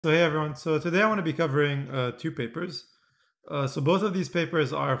So hey everyone, so today I want to be covering two papers. So both of these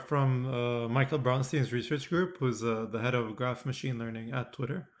papers are from Michael Brownstein's research group, who's the head of graph machine learning at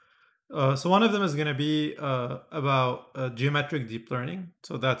Twitter. So one of them is going to be about geometric deep learning.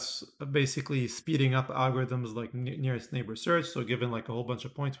 So that's basically speeding up algorithms like nearest neighbor search. So given like a whole bunch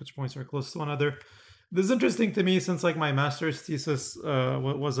of points, which points are close to one another. This is interesting to me since like my master's thesis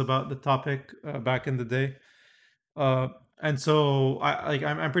was about the topic back in the day. Uh, and so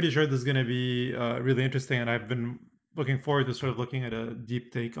I'm pretty sure this is going to be really interesting, and I've been looking forward to sort of looking at a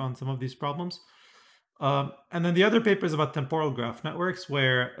deep take on some of these problems. And then the other paper is about temporal graph networks,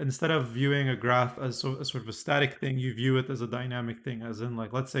 where instead of viewing a graph as sort of a static thing, you view it as a dynamic thing, as in,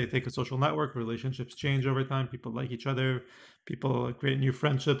 like, let's say, take a social network, relationships change over time, people like each other, people create new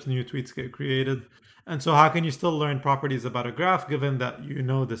friendships, new tweets get created. And so, how can you still learn properties about a graph given that you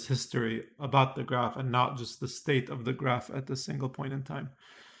know this history about the graph and not just the state of the graph at a single point in time?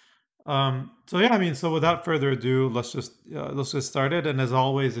 So yeah, I mean, so without further ado, let's just start it. And as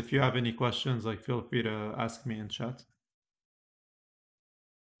always, if you have any questions, like feel free to ask me in chat.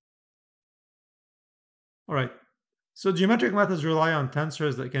 All right. So geometric methods rely on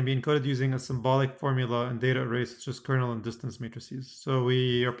tensors that can be encoded using a symbolic formula and data arrays such as kernel and distance matrices. So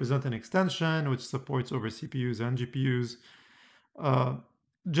we represent an extension which supports over CPUs and GPUs. Uh,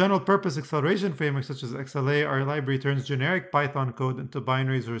 General purpose acceleration frameworks such as XLA, our library turns generic Python code into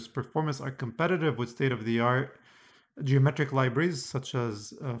binaries whose performance are competitive with state-of-the-art geometric libraries such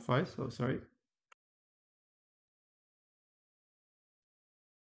as Phi. So sorry.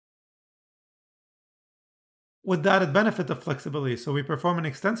 With the added benefit of flexibility. So we perform an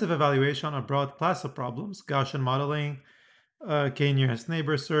extensive evaluation on a broad class of problems: Gaussian modeling, k-nearest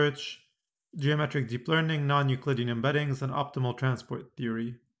neighbor search, geometric deep learning, non-Euclidean embeddings, and optimal transport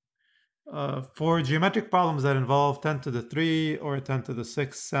theory. For geometric problems that involve 10 to the 3 or 10 to the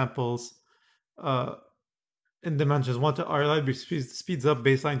 6 samples uh, in dimensions 1 to our library speeds up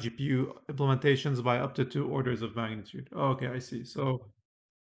baseline GPU implementations by up to 2 orders of magnitude. Oh, okay, I see. So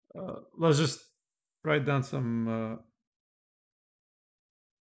let's just write down some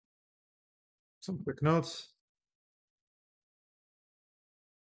quick notes.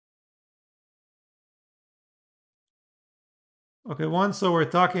 Okay, one, so we're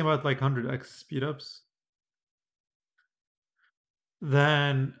talking about like 100x speedups.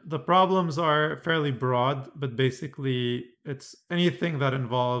 Then the problems are fairly broad, but basically it's anything that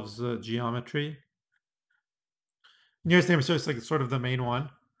involves geometry. Nearest neighbor search is like sort of the main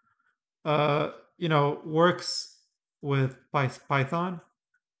one. Works with Python.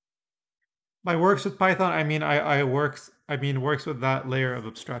 By works with Python, I mean works with that layer of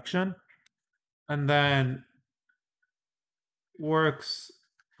abstraction, and then works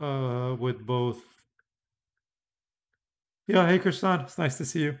with both. Yeah, hey Krishan, it's nice to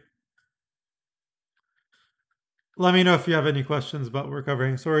see you. Let me know if you have any questions about what we're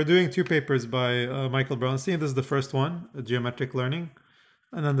covering. So we're doing two papers by Michael Brownstein. This is the first one, geometric learning,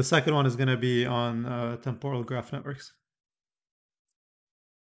 and then the second one is going to be on temporal graph networks.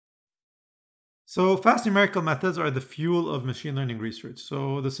 So fast numerical methods are the fuel of machine learning research.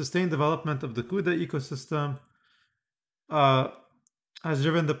 So the sustained development of the CUDA ecosystem uh, has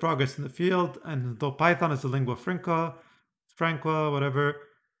driven the progress in the field. And though Python is the lingua franca, whatever.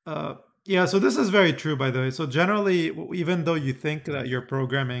 Yeah, so this is very true, by the way. So generally, even though you think that you're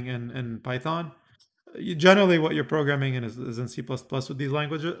programming in Python, generally what you're programming in is in C++ with these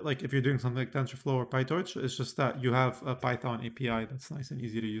languages. Like if you're doing something like TensorFlow or PyTorch, it's just that you have a Python API that's nice and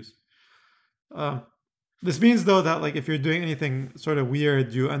easy to use. This means though that like if you're doing anything sort of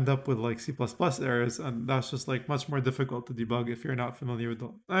weird, you end up with like C++ errors, and that's just like much more difficult to debug if you're not familiar with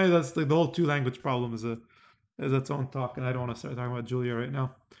that's like the whole two language problem is its own talk, and I don't want to start talking about Julia right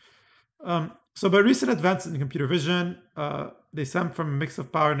now. But recent advances in computer vision, they stem from a mix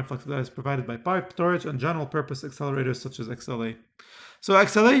of power and flexibility provided by PyTorch and general purpose accelerators such as XLA. So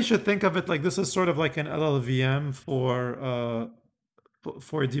XLA, you should think of it like this is sort of like an LLVM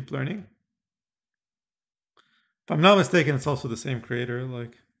for deep learning. If I'm not mistaken, it's also the same creator,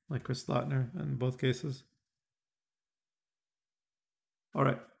 like Chris Lattner in both cases. All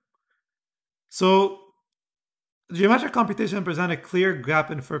right. So geometric computation presents a clear gap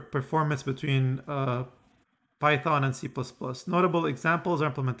in performance between Python and C++. Notable examples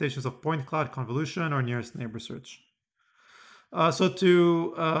are implementations of point cloud convolution or nearest neighbor search. So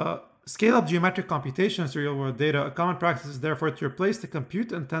to scale up geometric computations to real-world data, a common practice is therefore to replace the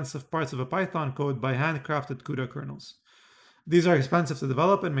compute-intensive parts of a Python code by handcrafted CUDA kernels. These are expensive to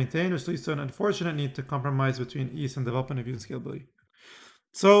develop and maintain, which leads to an unfortunate need to compromise between ease and development of use and scalability.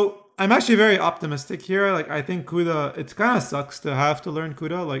 So I'm actually very optimistic here. Like I think CUDA, it kind of sucks to have to learn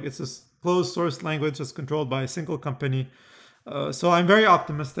CUDA. Like it's a closed source language that's controlled by a single company. So I'm very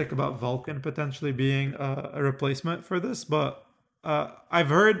optimistic about Vulkan potentially being a replacement for this. But I've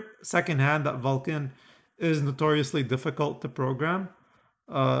heard secondhand that Vulkan is notoriously difficult to program.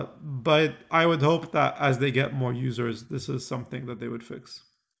 But I would hope that as they get more users, this is something that they would fix.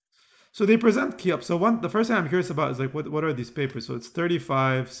 So they present key up. So the first thing I'm curious about is like what are these papers? So it's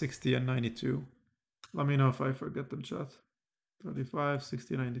 35, 60, and 92. Let me know if I forget them, chat. 35,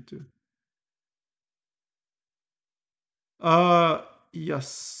 60, 92. Uh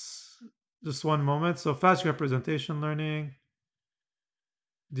yes. Just one moment. So fast representation learning,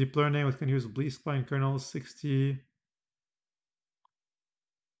 deep learning with continuous B-spline kernels, 60.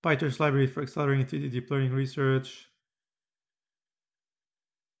 PyTorch library for accelerating 3D deep learning research.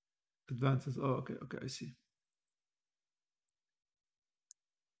 Advances. Oh, okay, okay, I see.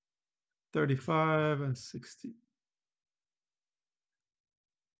 35 and 60.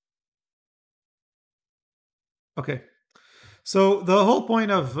 Okay. So the whole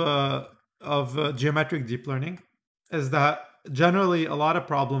point of geometric deep learning is that generally a lot of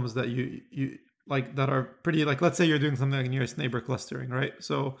problems that you like that are pretty like let's say you're doing something like nearest neighbor clustering, right?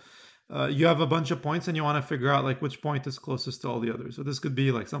 So you have a bunch of points and you want to figure out like which point is closest to all the others. So this could be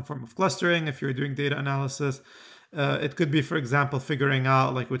like some form of clustering if you're doing data analysis. It could be, for example, figuring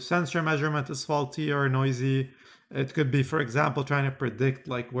out like which sensor measurement is faulty or noisy. It could be, for example, trying to predict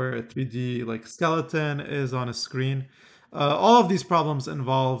like where a 3D like skeleton is on a screen. All of these problems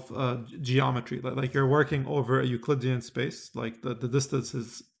involve geometry, like you're working over a Euclidean space, like the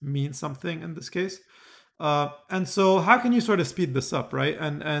distances mean something in this case. And so how can you sort of speed this up, right?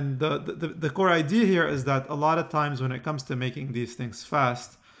 And the core idea here is that a lot of times when it comes to making these things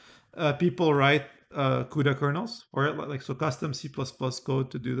fast, people write CUDA kernels for it, like so custom C++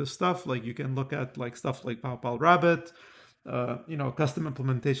 code to do this stuff. Like you can look at like stuff like Rabbit, custom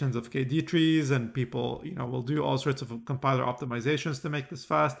implementations of KD trees, and people, will do all sorts of compiler optimizations to make this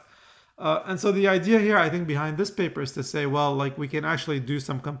fast. And so the idea here, I think, behind this paper is to say, well, like we can actually do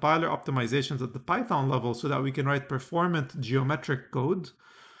some compiler optimizations at the Python level so that we can write performant geometric code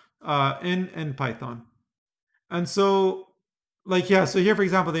in Python. And so, like, yeah, so here, for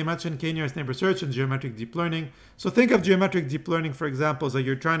example, they mentioned k-nearest neighbor search and geometric deep learning. So think of geometric deep learning, for example, as like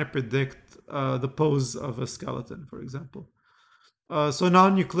you're trying to predict the pose of a skeleton, for example. So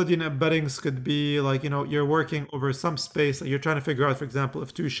non-Euclidean embeddings could be like, you're working over some space, like you're trying to figure out, for example,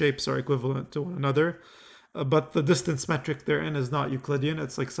 if two shapes are equivalent to one another, but the distance metric they're in is not Euclidean.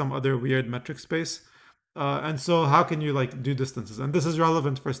 It's like some other weird metric space. And so how can you like do distances? And this is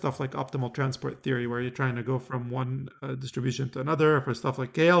relevant for stuff like optimal transport theory, where you're trying to go from one distribution to another. For stuff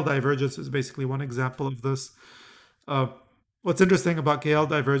like KL divergence is basically one example of this. Uh, What's interesting about KL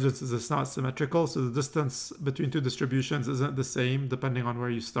divergence is it's not symmetrical, so the distance between two distributions isn't the same depending on where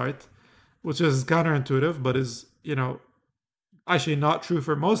you start, which is counterintuitive, but is, actually not true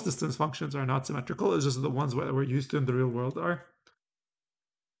for most distance functions are not symmetrical. It's just the ones that we're used to in the real world are.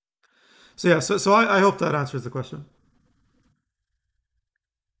 So yeah, so I hope that answers the question.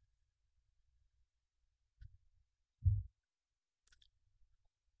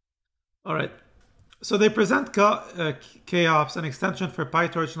 All right. So they present KOps, an extension for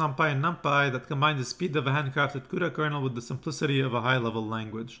PyTorch, NumPy, and NumPy that combines the speed of a handcrafted CUDA kernel with the simplicity of a high-level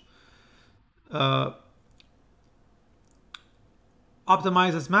language. Uh,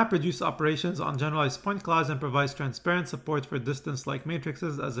 Optimizes map-reduce operations on generalized point clouds and provides transparent support for distance-like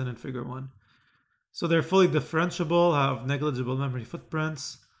matrices, as in Figure 1. So they're fully differentiable, have negligible memory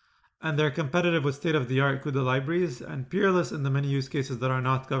footprints, and they're competitive with state-of-the-art CUDA libraries and peerless in the many use cases that are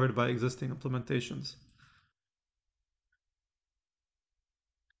not covered by existing implementations.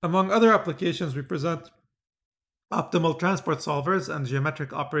 Among other applications, we present optimal transport solvers and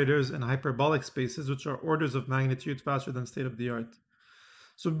geometric operators in hyperbolic spaces, which are orders of magnitude faster than state-of-the-art.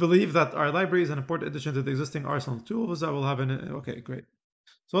 So we believe that our library is an important addition to the existing arsenal of tools that will have an... Okay, great.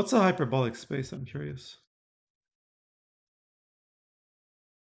 So what's a hyperbolic space? I'm curious.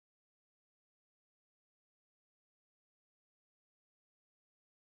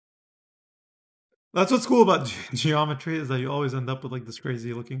 That's what's cool about geometry is that you always end up with like this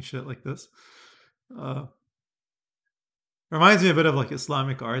crazy looking shit like this. Uh, Reminds me a bit of like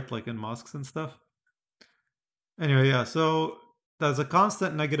Islamic art, like in mosques and stuff. Anyway, yeah. So there's a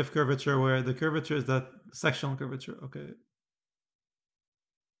constant negative curvature where the curvature is that sectional curvature. Okay.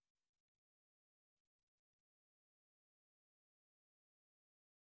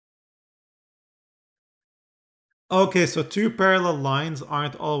 Okay, so two parallel lines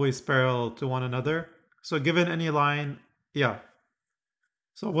aren't always parallel to one another. So given any line, yeah.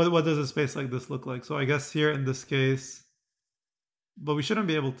 So what does a space like this look like? So I guess here in this case, but we shouldn't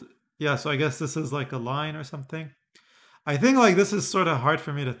be able to. Yeah, so I guess this is like a line or something. I think like this is sort of hard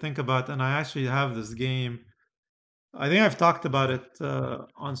for me to think about, and I actually have this game. I think I've talked about it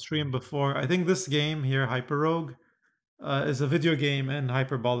on stream before. I think this game here, Hyper Rogue, is a video game in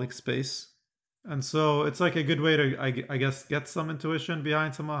hyperbolic space. And so it's like a good way to, I guess, get some intuition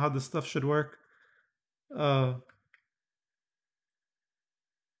behind some of how this stuff should work. Uh,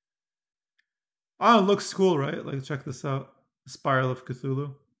 oh, it looks cool, right? Like, check this out. Spiral of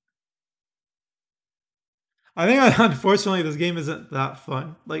Cthulhu. I think, unfortunately, this game isn't that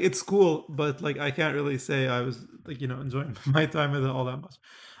fun. Like, it's cool, but like, I can't really say I was like, enjoying my time with it all that much.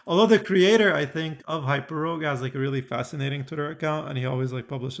 Although the creator, I think, of Hyper Rogue has like a really fascinating Twitter account, and he always like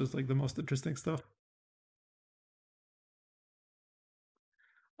publishes like the most interesting stuff.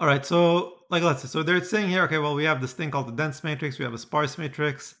 All right, so like let's see. So they're saying here, okay, well, we have this thing called the dense matrix, we have a sparse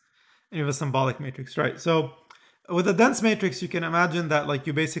matrix, and you have a symbolic matrix, right? So with a dense matrix, you can imagine that like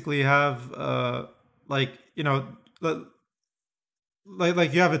you basically have like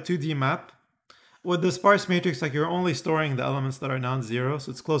like you have a 2D map. With the sparse matrix, like you're only storing the elements that are non-zero, so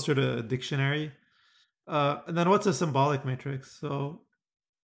it's closer to a dictionary. And then what's a symbolic matrix? So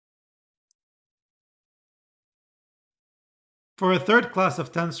for a third class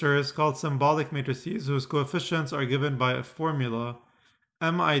of tensors called symbolic matrices, whose coefficients are given by a formula,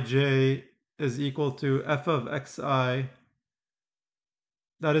 Mij is equal to f of xi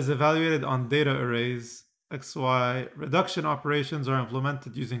that is evaluated on data arrays xy. Reduction operations are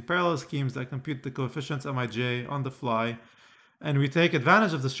implemented using parallel schemes that compute the coefficients Mij on the fly, and we take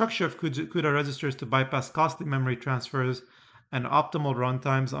advantage of the structure of CUDA registers to bypass costly memory transfers and optimal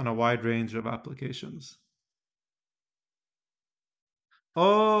runtimes on a wide range of applications.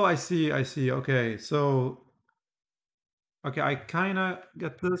 Oh, I see, I see. Okay, so okay, I kind of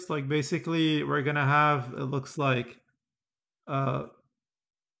get this. Like basically, we're gonna have it looks uh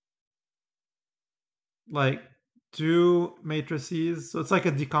like two matrices. So it's like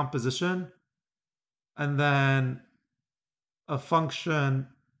a decomposition, and then a function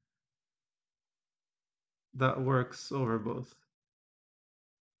that works over both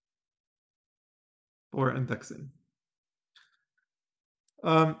for indexing.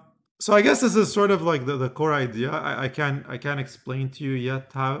 Um, so I guess this is sort of like the core idea. I can't explain to you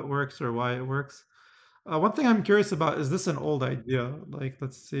yet how it works or why it works. One thing I'm curious about is this an old idea? Like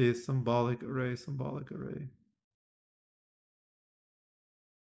let's see, symbolic array, symbolic array.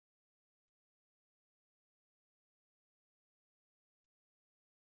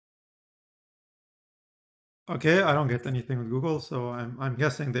 Okay, I don't get anything with Google, so I'm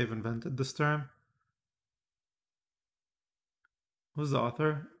guessing they've invented this term. Who's the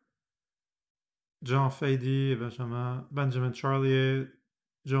author? Jean Fady, Benjamin Charlier,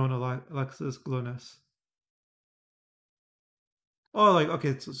 Joan Alexis Glonis. Oh, like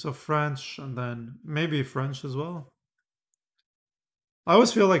okay, so French and then maybe French as well. I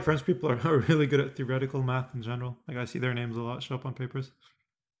always feel like French people are really good at theoretical math in general. Like I see their names a lot show up on papers.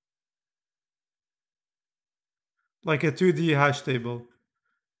 Like a 2D hash table.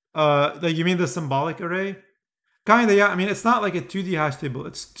 Like you mean the symbolic array? Kinda, yeah. I mean, it's not like a 2D hash table.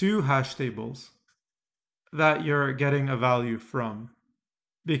 It's two hash tables that you're getting a value from.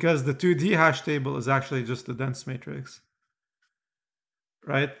 Because the 2D hash table is actually just a dense matrix,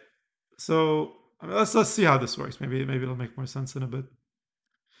 right? So I mean, let's see how this works. Maybe it'll make more sense in a bit.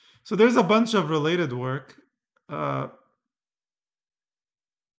 So there's a bunch of related work. Uh,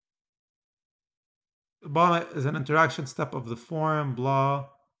 Bala is an interaction step of the form, blah.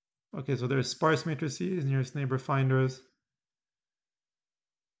 Okay, so there's sparse matrices, nearest neighbor finders.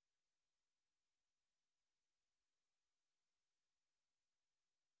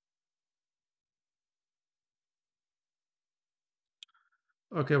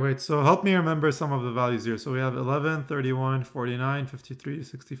 Okay, wait, so help me remember some of the values here. So we have 11, 31, 49, 53,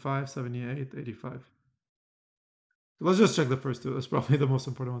 65, 78, 85. Let's just check the first two. That's probably the most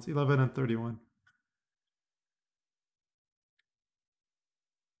important ones, 11 and 31.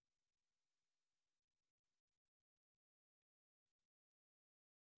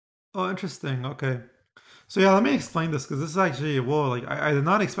 Oh, interesting. Okay. So yeah, let me explain this because this is actually, whoa, like I did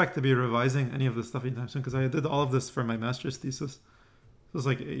not expect to be revising any of this stuff anytime soon because I did all of this for my master's thesis. This was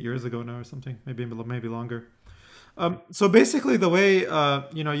like 8 years ago now or something, maybe longer. So basically, the way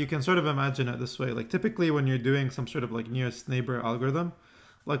you can sort of imagine it this way. Like typically, when you're doing some sort of like nearest neighbor algorithm,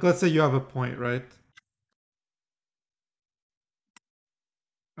 like let's say you have a point, right?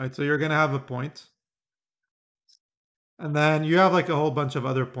 Right. So you're gonna have a point, and then you have like a whole bunch of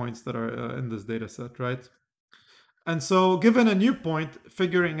other points that are in this data set, right? And so, given a new point,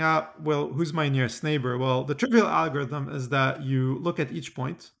 figuring out, well, who's my nearest neighbor? Well, the trivial algorithm is that you look at each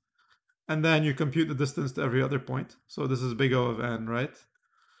point and then you compute the distance to every other point. So, this is big O of n, right?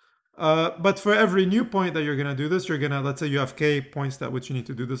 But for every new point that you're going to do this, you're going to, let's say you have k points at which you need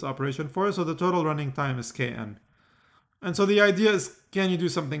to do this operation for. So, the total running time is kn. And so, the idea is, can you do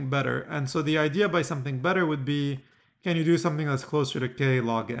something better? And so, the idea by something better would be, can you do something that's closer to k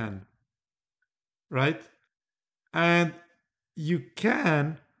log n, right? And you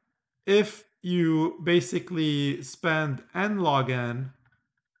can if you basically spend n log n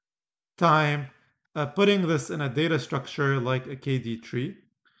time putting this in a data structure like a KD tree,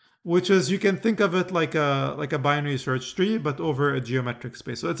 which is you can think of it like a binary search tree, but over a geometric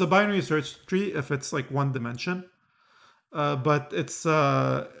space. So it's a binary search tree if it's like one dimension, but it's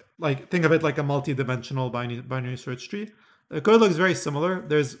like think of it like a multi-dimensional binary search tree. The code looks very similar.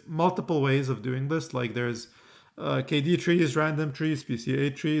 There's multiple ways of doing this. Like there's KD trees, random trees,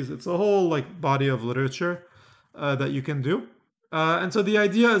 PCA trees. It's a whole like body of literature that you can do. And so the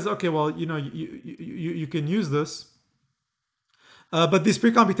idea is okay. Well, you can use this, but these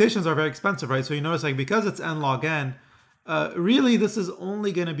pre-computations are very expensive, right? So you notice like because it's n log n, really this is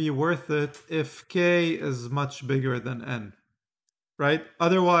only going to be worth it if k is much bigger than n, right?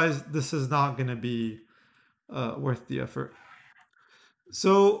 Otherwise, this is not going to be worth the effort.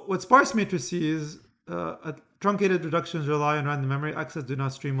 So what sparse matrices, truncated reductions rely on random memory access, do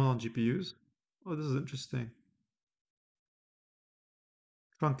not stream well on GPUs. Oh, this is interesting.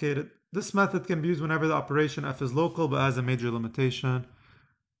 Truncated. This method can be used whenever the operation f is local but has a major limitation.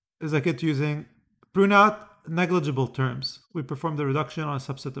 Is like it using prune out negligible terms. We perform the reduction on a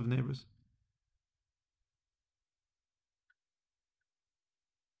subset of neighbors.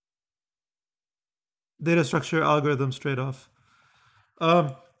 Data structure algorithms trade off.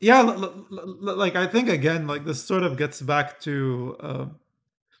 Yeah, like I think again, like this sort of gets back to.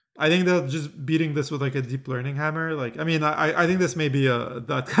 I think they're just beating this with like a deep learning hammer. Like, I mean, I think this may be a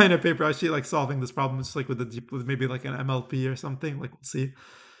that kind of paper actually like solving this problem just like with the deep with maybe like an MLP or something. Like, we'll see.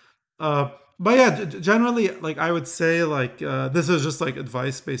 Uh, but yeah, generally, like I would say, like this is just like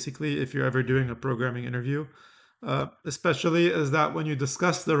advice, basically, if you're ever doing a programming interview, especially is that when you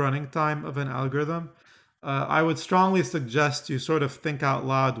discuss the running time of an algorithm, I would strongly suggest you sort of think out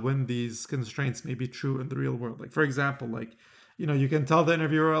loud when these constraints may be true in the real world. Like, for example, like you can tell the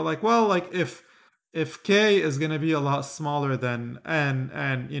interviewer, like, well, like if k is going to be a lot smaller than n,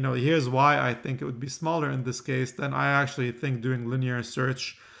 and here's why I think it would be smaller in this case, then I actually think doing linear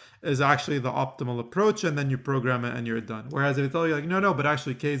search is actually the optimal approach, and then you program it and you're done. Whereas if I tell you like no, but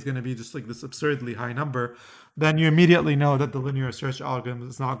actually k is going to be just like this absurdly high number, then you immediately know that the linear search algorithm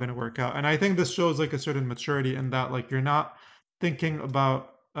is not going to work out. And I think this shows like a certain maturity in that like you're not thinking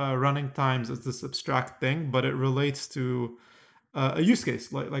about running times as this abstract thing, but it relates to a use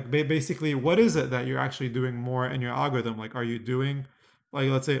case. Like basically, what is it that you're actually doing more in your algorithm? Like, are you doing like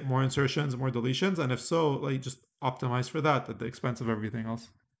let's say more insertions, more deletions, and if so, like just optimize for that at the expense of everything else.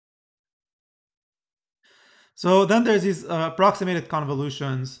 So then there's these approximated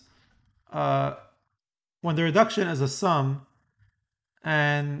convolutions. Uh, when the reduction is a sum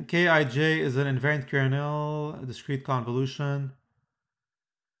and Kij is an invariant kernel, a discrete convolution.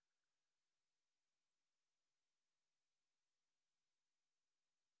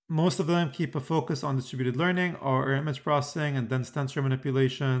 Most of them keep a focus on distributed learning or image processing and dense tensor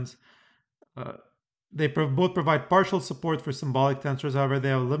manipulations. Uh, they both provide partial support for symbolic tensors. However, they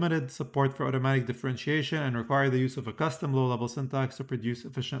have limited support for automatic differentiation and require the use of a custom low-level syntax to produce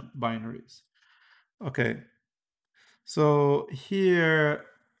efficient binaries. Okay, so here,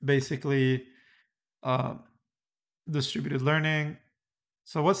 basically, uh, distributed learning.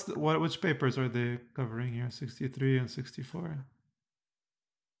 So which papers are they covering here? 63 and 64.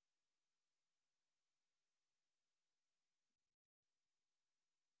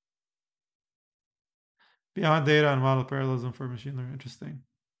 Beyond data and model parallelism for machine learning. Interesting.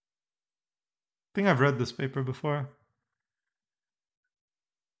 I think I've read this paper before.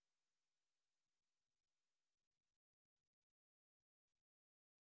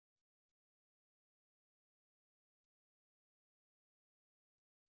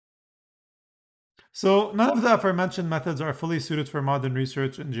 So none of the aforementioned methods are fully suited for modern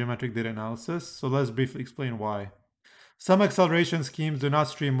research and geometric data analysis. So let's briefly explain why. Some acceleration schemes do not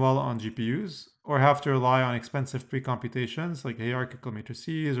stream well on GPUs or have to rely on expensive pre-computations like hierarchical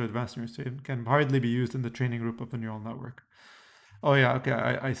matrices or advanced neural state can hardly be used in the training group of the neural network. Oh yeah, okay,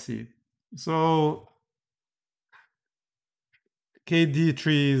 I see. So KD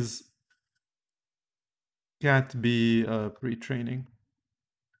trees can't be a pre-training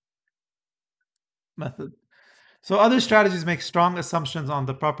method. So other strategies make strong assumptions on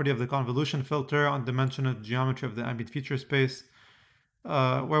the property of the convolution filter, on dimension of geometry of the ambient feature space,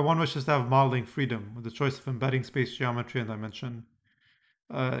 where one wishes to have modeling freedom with the choice of embedding space geometry and dimension.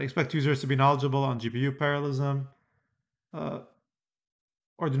 Expect users to be knowledgeable on GPU parallelism, uh,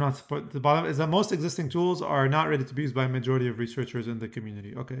 or do not support. The bottom is that most existing tools are not ready to be used by a majority of researchers in the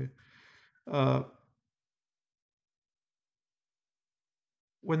community. Okay. Uh,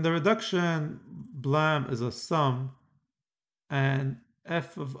 when the reduction blam is a sum and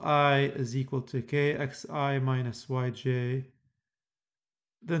f of I is equal to kxi minus yj,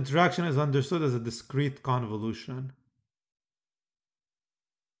 the interaction is understood as a discrete convolution.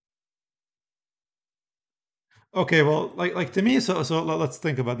 Okay, well, like to me, so let's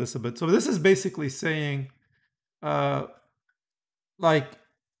think about this a bit. So this is basically saying, uh, like,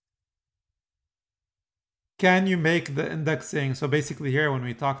 can you make the indexing? So basically, here when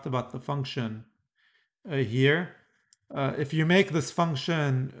we talked about the function here, if you make this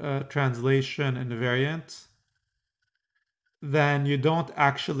function translation invariant, then you don't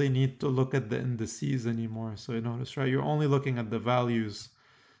actually need to look at the indices anymore. So you notice, right? You're only looking at the values.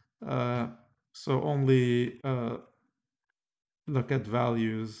 Uh, so only look at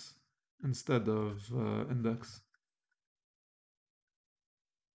values instead of index.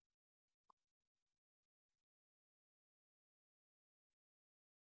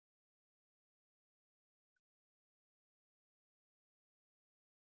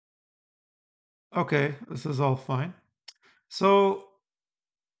 Okay, this is all fine. So,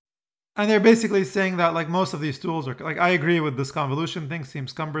 and they're basically saying that like most of these tools are like, I agree with this convolution thing,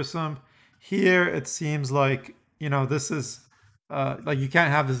 seems cumbersome. Here it seems like, this is like you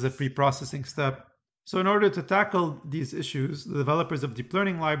can't have this as a pre-processing step. So in order to tackle these issues, the developers of deep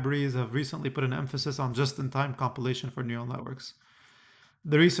learning libraries have recently put an emphasis on just-in-time compilation for neural networks.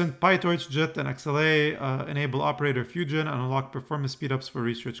 The recent PyTorch, JIT, and XLA enable operator fusion and unlock performance speedups for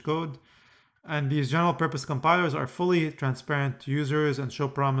research code. And these general purpose compilers are fully transparent to users and show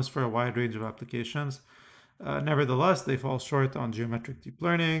promise for a wide range of applications. Nevertheless, they fall short on geometric deep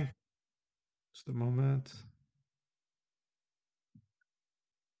learning. Just a moment.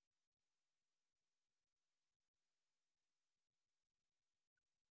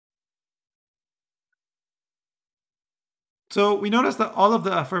 So we noticed that all of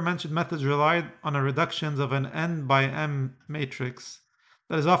the aforementioned methods relied on a reductions of an n by m matrix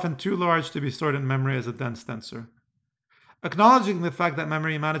that is often too large to be stored in memory as a dense tensor. Acknowledging the fact that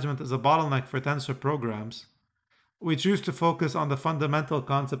memory management is a bottleneck for tensor programs, we choose to focus on the fundamental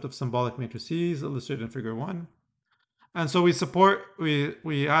concept of symbolic matrices illustrated in figure 1. And so we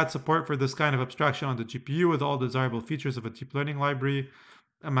add support for this kind of abstraction on the GPU with all desirable features of a deep learning library,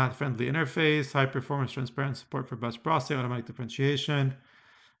 a math-friendly interface, high-performance transparent support for batch processing, automatic differentiation,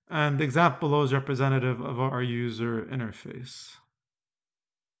 and the example below is representative of our user interface.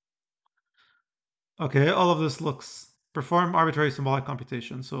 Okay, all of this looks perform arbitrary symbolic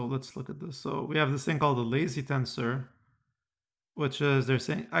computation. So let's look at this. So we have this thing called a lazy tensor, which is they're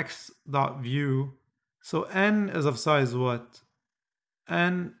saying x dot view. So n is of size what?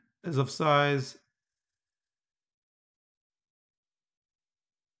 N is of size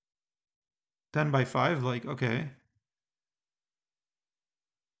 10 by 5, like, okay.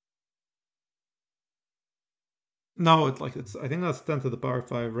 No, it's I think that's 10 to the power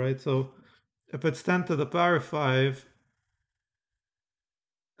 5, right? So if it's 10 to the power 5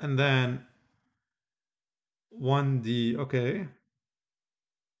 and then 1d, okay.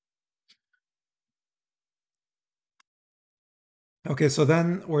 Okay, so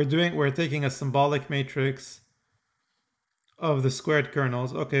then we're taking a symbolic matrix of the squared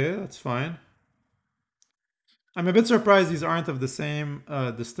kernels. Okay, that's fine. I'm a bit surprised these aren't of the same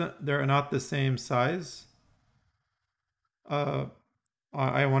they're not the same size. Uh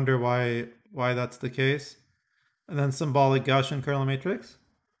I wonder why that's the case. And then symbolic Gaussian kernel matrix.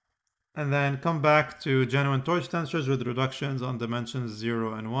 And then come back to genuine torch tensors with reductions on dimensions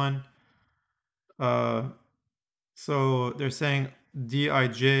 0 and 1. So they're saying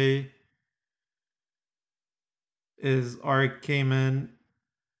Dij is arc Cayman.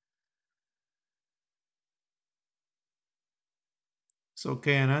 So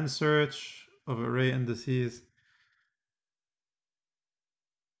KNN search of array indices.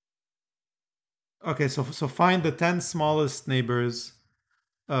 Okay, so find the 10 smallest neighbors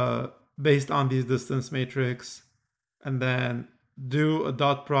uh, based on these distance matrix, and then do a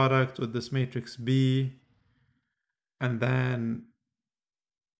dot product with this matrix B, and then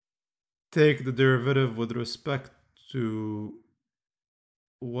take the derivative with respect to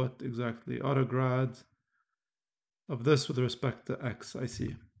what exactly? Autograd of this with respect to x, I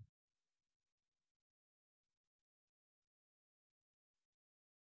see.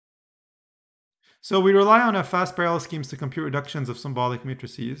 So we rely on a fast parallel schemes to compute reductions of symbolic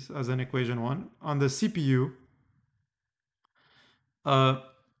matrices as in equation 1. On the CPU, uh,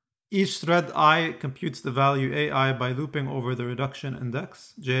 each thread I computes the value AI by looping over the reduction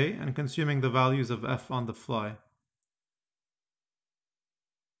index J and consuming the values of F on the fly.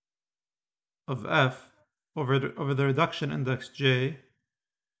 Of F over the reduction index J.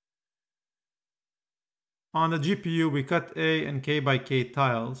 On the GPU, we cut A and K by K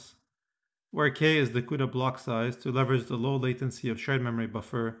tiles, where K is the CUDA block size to leverage the low latency of shared memory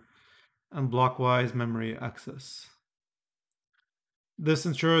buffer and blockwise memory access. This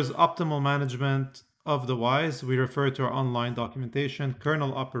ensures optimal management of the Ys. We refer to our online documentation,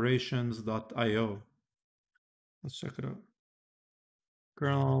 kerneloperations.io. Let's check it out.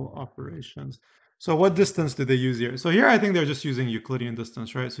 Kernel operations. So what distance do they use here? So here I think they're just using Euclidean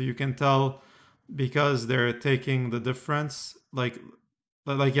distance, right? So you can tell because they're taking the difference, like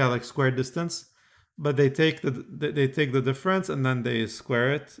yeah, like square distance, but they take the difference and then they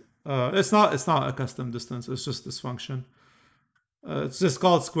square it. It's not a custom distance. It's just this function. It's just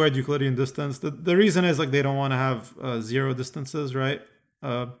called squared Euclidean distance. The reason is like they don't want to have zero distances, right?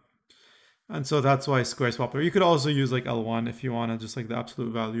 Uh, and so that's why square is popular. You could also use like L1 if you want to just like the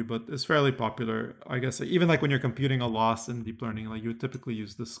absolute value, but it's fairly popular, I guess. Even like when you're computing a loss in deep learning, like you would typically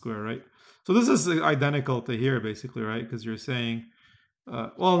use this square, right? So this is identical to here, basically, right? Because you're saying,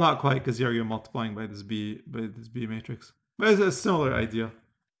 well, not quite, because here you're multiplying by this B matrix, but it's a similar idea.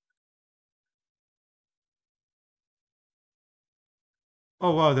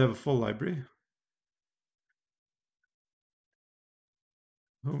 Oh wow, they have a full library.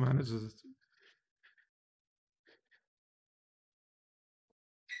 Who manages it?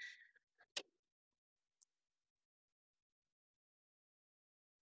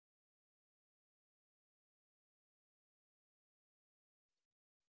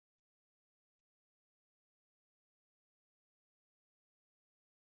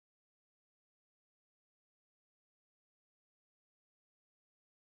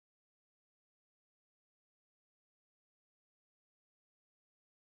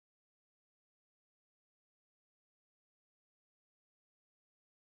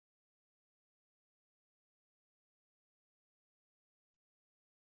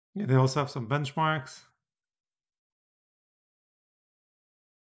 Yeah, they also have some benchmarks.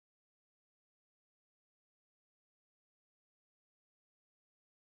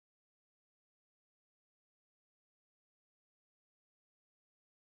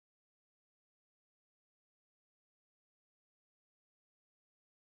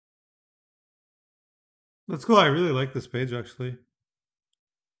 That's cool. I really like this page actually.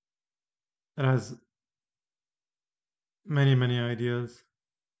 It has many ideas.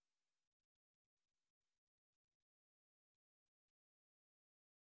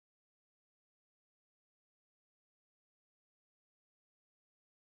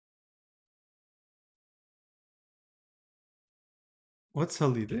 What's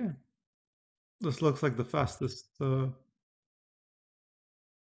Halide? This looks like the fastest. Oh,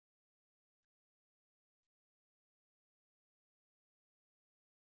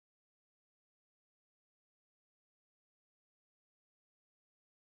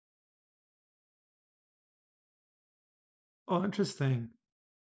 interesting.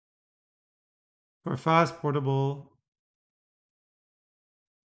 For fast portable.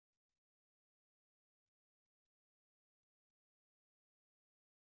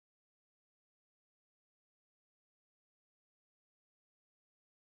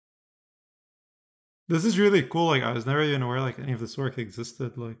 This is really cool. Like I was never even aware like any of this work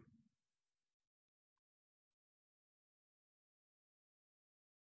existed. Like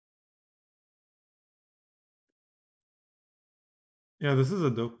yeah, this is a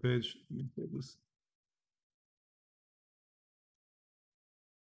dope page. Let me save this.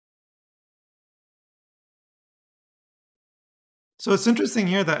 So it's interesting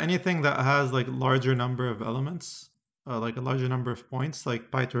here that anything that has like larger number of elements, like a larger number of points,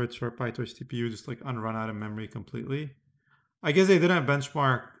 like PyTorch or PyTorch TPU, just like unrun out of memory completely. I guess they didn't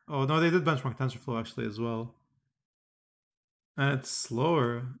benchmark. Oh no, they did benchmark TensorFlow actually as well, and it's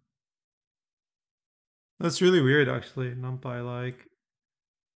slower. That's really weird actually. NumPy like.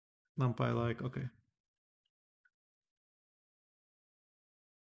 Okay.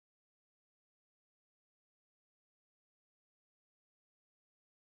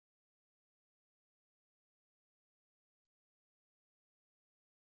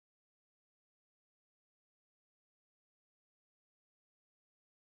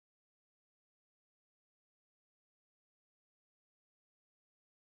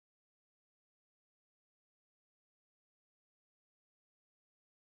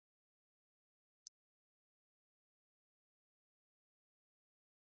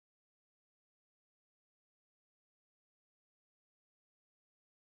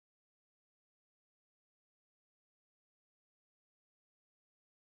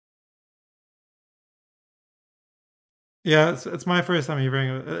 Yeah, it's my first time hearing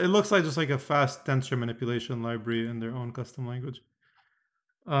it. It looks like just like a fast tensor manipulation library in their own custom language.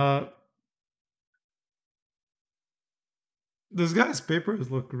 Uh, this guy's papers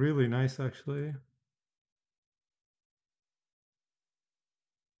look really nice, actually.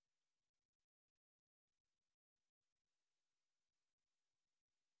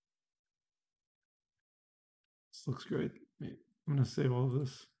 This looks great. Wait, I'm gonna save all of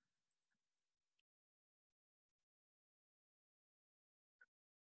this.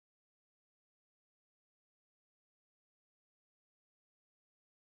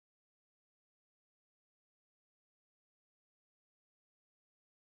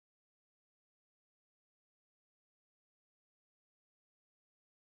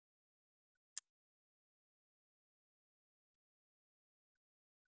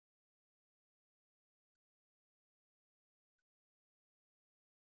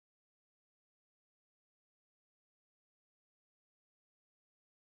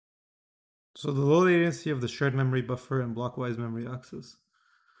 So the low latency of the shared memory buffer and blockwise memory access.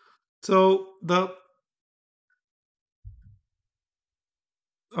 So the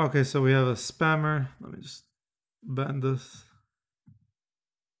okay, so we have a spammer. Let me just ban this.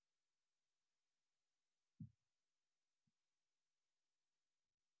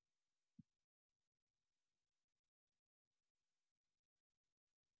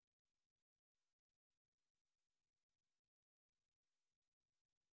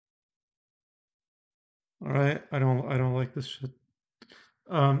 All right, I don't like this shit.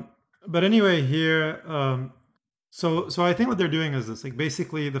 Um, but anyway, here, so I think what they're doing is this. Like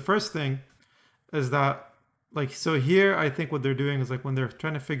basically, the first thing is that like so here I think what they're doing is like when they're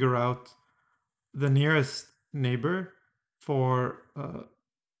trying to figure out the nearest neighbor for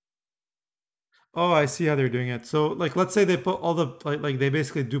oh, I see how they're doing it. So like let's say they put all the like they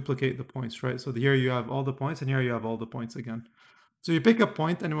basically duplicate the points, right? So here you have all the points and here you have all the points again. So you pick a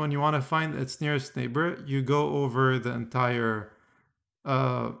point and when you want to find its nearest neighbor, you go over the entire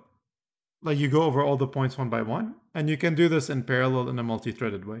uh like you go over all the points one by one and you can do this in parallel in a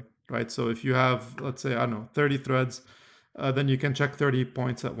multi-threaded way, right? So if you have let's say I don't know 30 threads, then you can check 30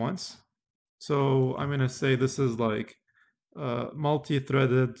 points at once. So I'm gonna say this is like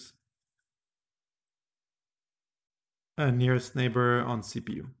multi-threaded nearest neighbor on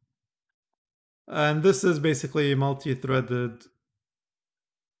CPU. And this is basically multi-threaded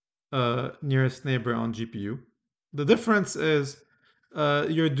nearest neighbor on GPU. The difference is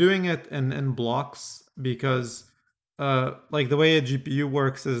you're doing it in blocks because like the way a GPU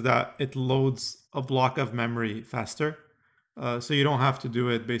works is that it loads a block of memory faster. So you don't have to do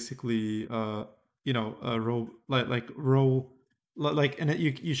it basically a row like row like and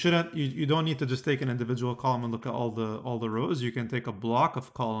you shouldn't you don't need to just take an individual column and look at all the rows. You can take a block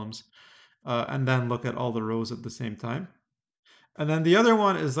of columns and then look at all the rows at the same time. And then the other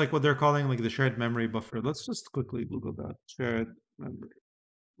one is like what they're calling like the shared memory buffer. Let's just quickly Google that. Shared memory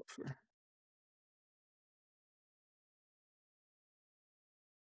buffer.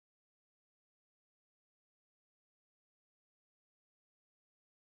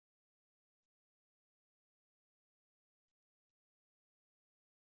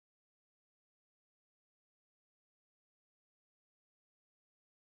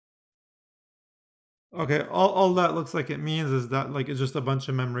 Okay, all that looks like it means is that like it's just a bunch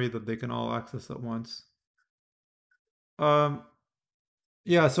of memory that they can all access at once. Um,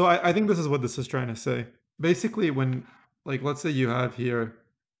 yeah, so I think this is what this is trying to say. Basically, when like let's say you have here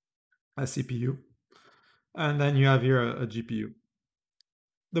a CPU and then you have here a GPU.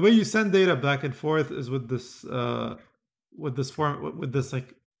 The way you send data back and forth is with this form with this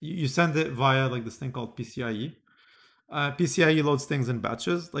like you send it via like this thing called PCIe. PCIe loads things in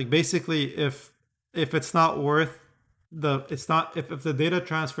batches. Like basically, if it's not worth it's not if the data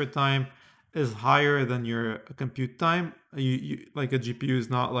transfer time is higher than your compute time, you like a GPU is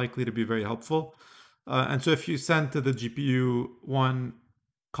not likely to be very helpful. And so if you send to the GPU one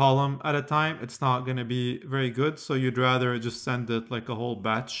column at a time, it's not going to be very good. So you'd rather just send it like a whole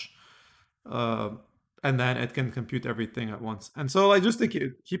batch, uh, and then it can compute everything at once. And so like just to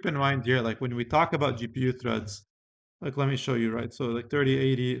keep in mind here, like when we talk about GPU threads, like let me show you, right? So like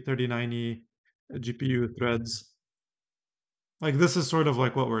 3080, 3090 GPU threads. Like this is sort of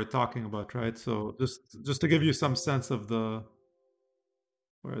like what we're talking about, right? So just to give you some sense of the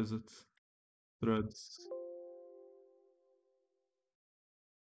where is it? Threads.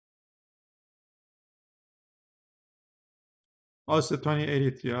 Also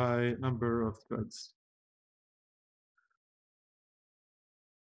 2080 Ti number of threads.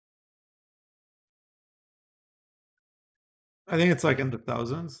 I think it's like in the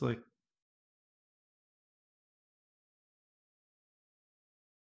thousands. Like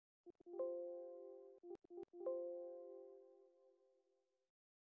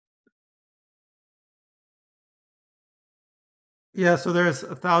Yeah, so there's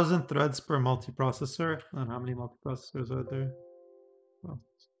 1,000 threads per multiprocessor. And how many multiprocessors are there? Well,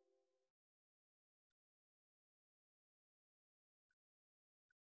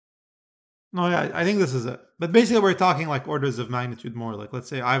 no, yeah, I think this is it. But basically, we're talking like orders of magnitude more. Like, let's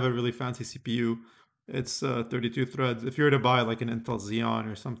say I have a really fancy CPU. It's 32 threads. If you were to buy like an Intel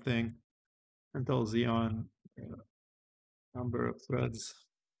Xeon or something, Intel Xeon number of threads,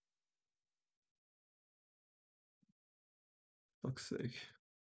 fuck's sake.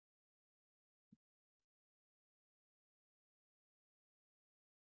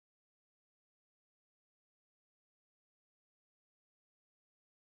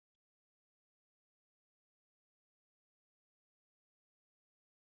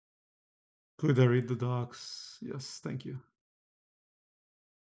 Could I read the docs? Yes, thank you.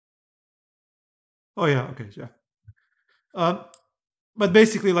 Oh yeah, okay, yeah. Um, but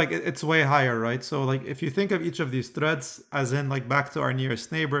basically, like it's way higher, right? So like if you think of each of these threads, as in like back to our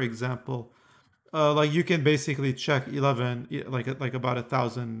nearest neighbor example, like you can basically check 11, like about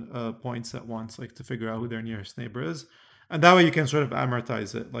 1,000 points at once, like to figure out who their nearest neighbor is, and that way you can sort of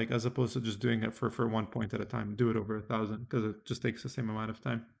amortize it, like as opposed to just doing it for one point at a time. Do it over 1,000 because it just takes the same amount of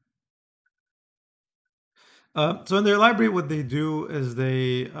time. So in their library, what they do is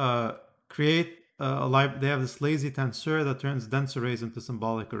they create a They have this lazy tensor that turns dense arrays into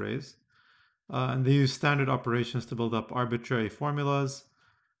symbolic arrays, and they use standard operations to build up arbitrary formulas.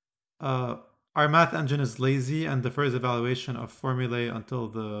 Uh, our math engine is lazy and defers evaluation of formulae until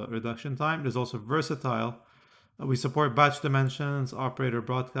the reduction time. It is also versatile. We support batch dimensions, operator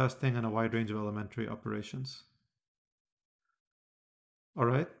broadcasting, and a wide range of elementary operations. All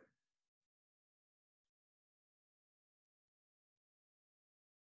right.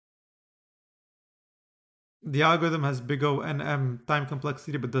 The algorithm has big O and M time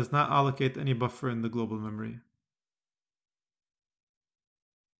complexity, but does not allocate any buffer in the global memory.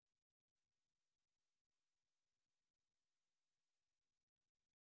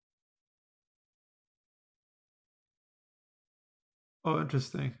 Oh,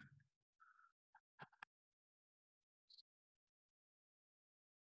 interesting.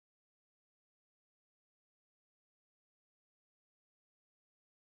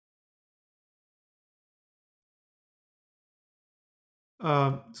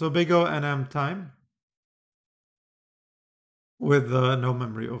 So big O and M time with no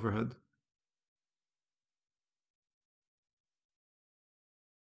memory overhead.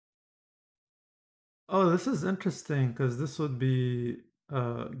 Oh, this is interesting because this would be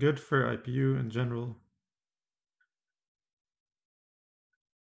good for IPU in general.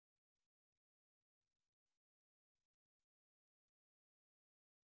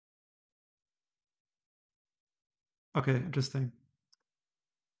 Okay, interesting.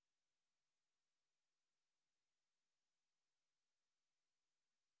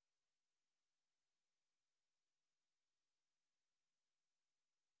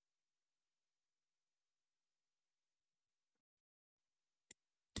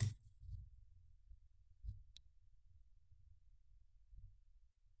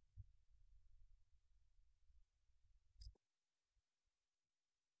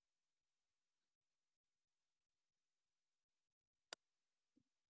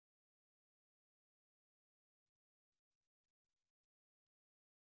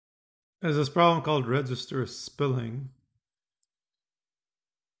 There's this problem called register spilling.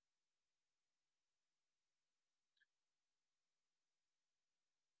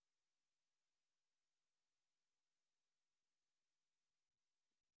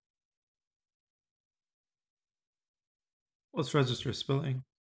 What's register spilling?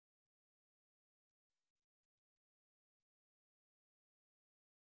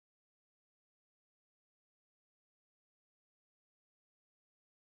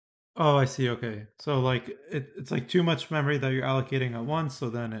 Oh, I see. Okay. So like it's like too much memory that you're allocating at once, so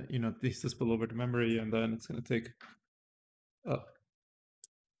then it needs to spill over to memory and then it's going to take a,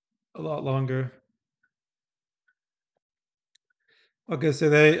 a lot longer. Okay, so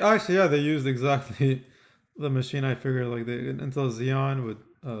they actually yeah, they used exactly the machine I figured like an Intel Xeon with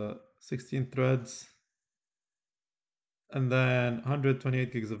 16 threads and then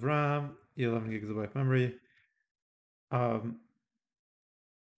 128 gigs of RAM, 11 gigabyte memory. Um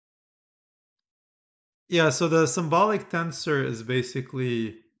yeah, so the symbolic tensor is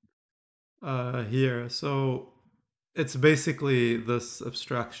basically here. So it's basically this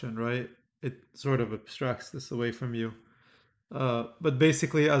abstraction, right? It sort of abstracts this away from you. But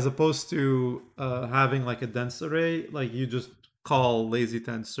basically, as opposed to having like a dense array, like you just call lazy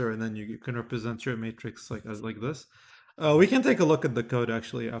tensor and then you can represent your matrix like as like this. We can take a look at the code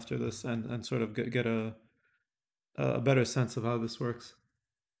actually after this and sort of get a a better sense of how this works.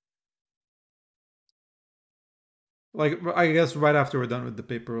 Like I guess right after we're done with the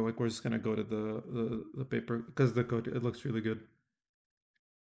paper, like we're just gonna go to the paper because the code it looks really good.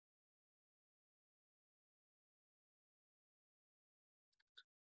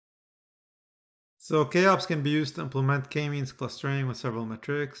 So KOps can be used to implement k-means clustering with several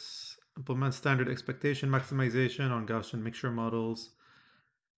metrics, implement standard expectation maximization on Gaussian mixture models.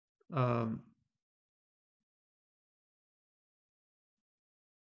 Um,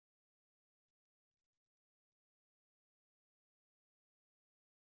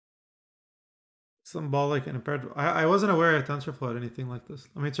 Symbolic and impaired. I wasn't aware of TensorFlow had anything like this.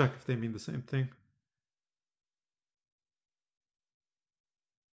 Let me check if they mean the same thing.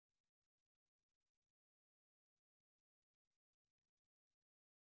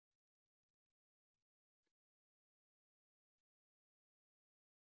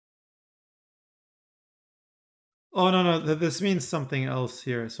 Oh no no, this means something else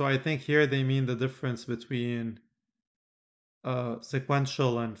here. So I think here they mean the difference between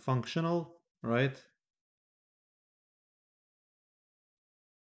sequential and functional, right?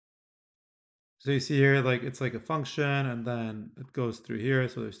 So you see here, like it's like a function, and then it goes through here.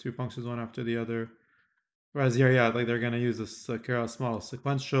 So there's two functions, one after the other. Whereas here, yeah, like they're gonna use this Keras model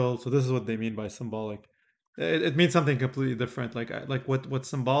sequential. So this is what they mean by symbolic. It means something completely different. Like what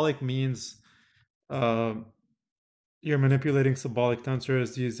symbolic means. Um, You're manipulating symbolic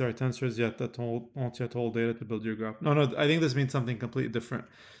tensors. These are tensors yet that won't yet hold data to build your graph. No, no, I think this means something completely different.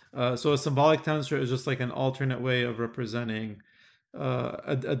 So a symbolic tensor is just like an alternate way of representing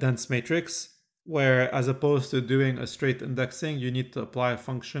a dense matrix, where as opposed to doing a straight indexing, you need to apply a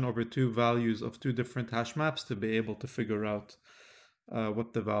function over two values of two different hash maps to be able to figure out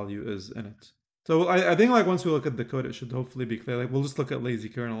what the value is in it. So I think like once we look at the code, it should hopefully be clear. Like we'll just look at lazy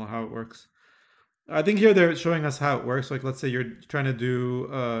kernel how it works. I think here they're showing us how it works. Like let's say you're trying to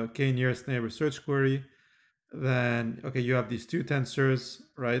do k nearest neighbor search query, then okay, you have these two tensors,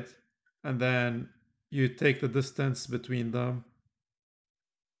 right? And then you take the distance between them,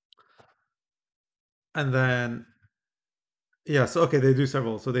 and then yeah, so okay, they do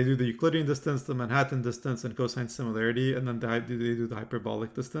several. So they do the Euclidean distance, the Manhattan distance, and cosine similarity, and then they do the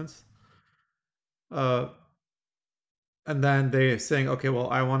hyperbolic distance. Uh, and then they're saying, okay, well,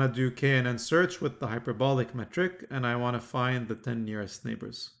 I want to do KNN search with the hyperbolic metric, and I want to find the 10 nearest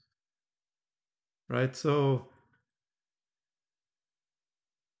neighbors, right?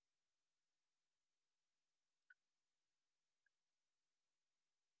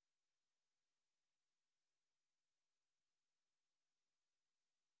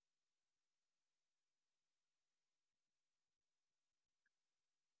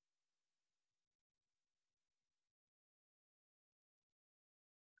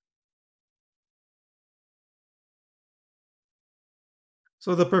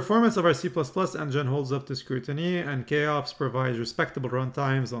 So the performance of our C++ engine holds up to scrutiny, and KOps provides respectable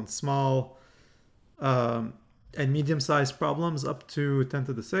runtimes on small um, and medium-sized problems up to 10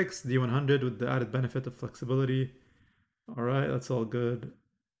 to the 6, D100 with the added benefit of flexibility. All right, that's all good.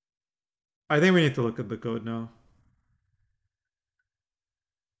 I think we need to look at the code now.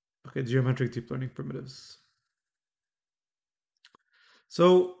 Okay, geometric deep learning primitives.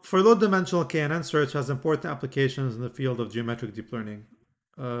 So for low-dimensional KNN search has important applications in the field of geometric deep learning.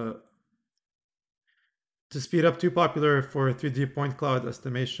 Uh, to speed up, too popular for 3D point cloud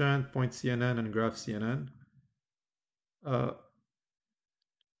estimation, point CNN, and graph CNN. Uh,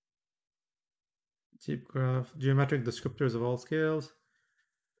 Deep graph, geometric descriptors of all scales.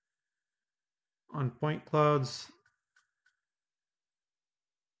 On point clouds.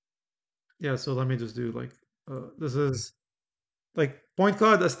 Yeah, so let me just do like, this is like point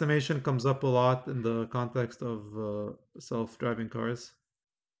cloud estimation comes up a lot in the context of self-driving cars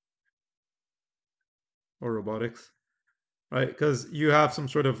or robotics, right? Because you have some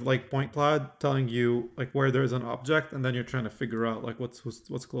sort of like point cloud telling you like where there's an object, and then you're trying to figure out like what's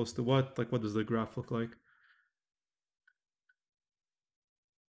close to what, like what does the graph look like?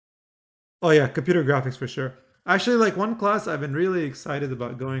 Oh yeah, computer graphics for sure. Actually, like one class I've been really excited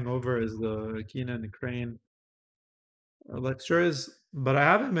about going over is the Keenan and Crane lectures, but I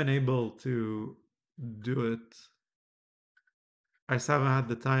haven't been able to do it. I just haven't had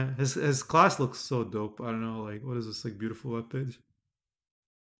the time. His class looks so dope. I don't know, like what is this like beautiful webpage?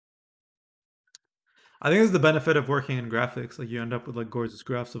 I think it's the benefit of working in graphics. Like you end up with like gorgeous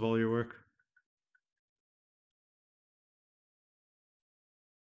graphs of all your work.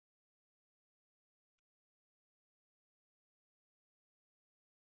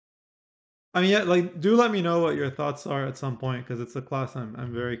 I mean, yeah, like do let me know what your thoughts are at some point because it's a class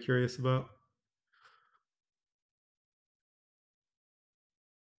I'm very curious about.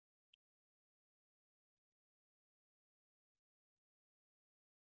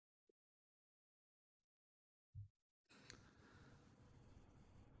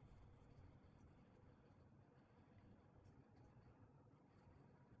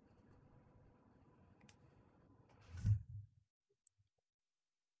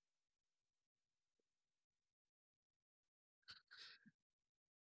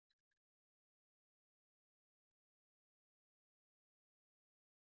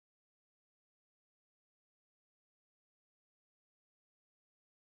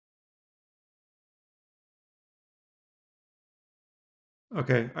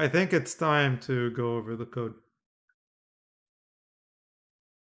 Okay, I think it's time to go over the code.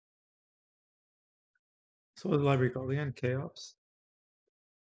 So what is the library called again? KOps.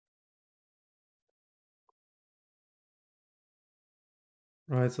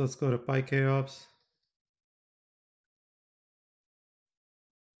 Right, so let's go to PyKOps.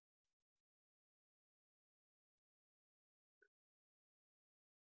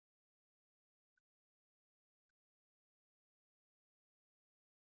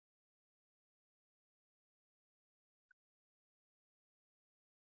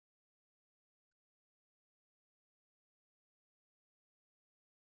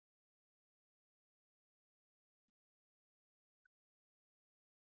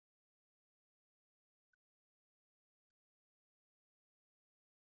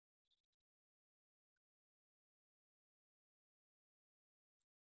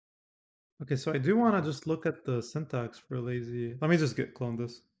 Okay, so I do want to just look at the syntax for lazy. Let me just get clone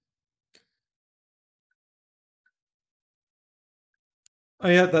this. Oh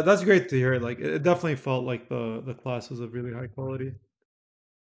yeah, that's great to hear. Like it definitely felt like the class was of really high quality.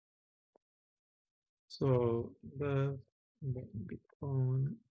 So the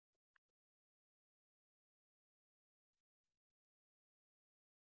clone.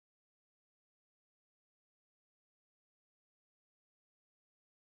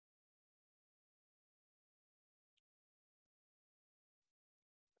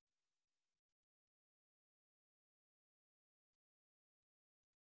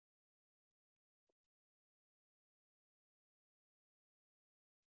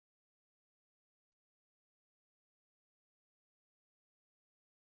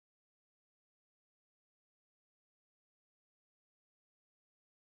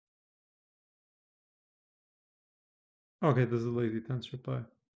 Okay, this is lazy TensorPy.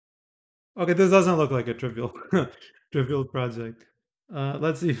 Okay, this doesn't look like a trivial trivial project.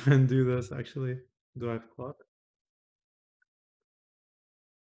 Let's even do this actually. Do I have clock?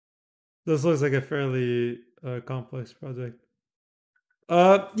 This looks like a fairly complex project.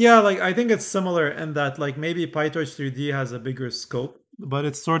 Yeah, like I think it's similar in that like maybe PyTorch 3D has a bigger scope, but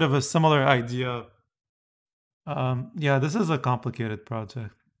it's sort of a similar idea. Yeah, this is a complicated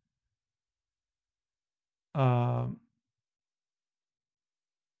project. Um,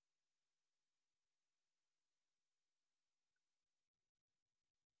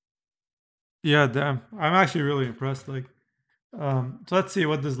 yeah, damn. I'm actually really impressed. Like, so let's see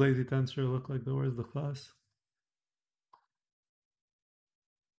what does lazy tensor look like though. Where's the class?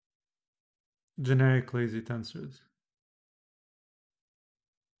 Generic lazy tensors.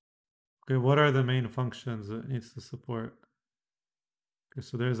 Okay, what are the main functions it needs to support? Okay,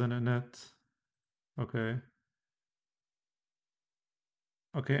 so there's an init. Okay.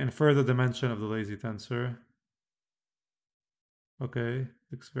 Okay, infer the dimension of the lazy tensor. Okay,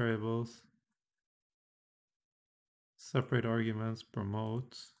 fixed variables. Separate arguments,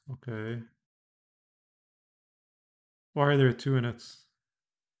 promote. Okay. Why are there two inits?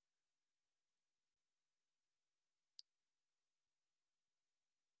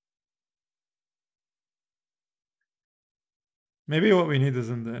 Maybe what we need is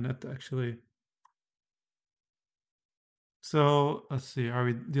in the init actually. So let's see, are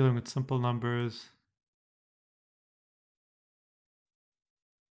we dealing with simple numbers?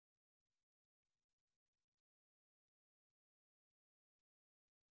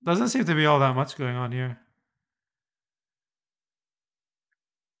 Doesn't seem to be all that much going on here.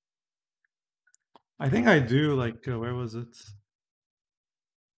 I think I do like, where was it?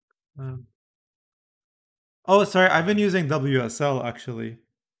 Um, oh, sorry, I've been using WSL actually,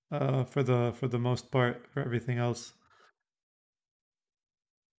 for the most part. For everything else,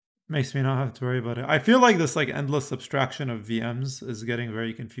 makes me not have to worry about it. I feel like this like endless abstraction of VMs is getting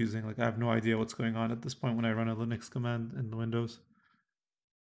very confusing. Like I have no idea what's going on at this point when I run a Linux command in Windows.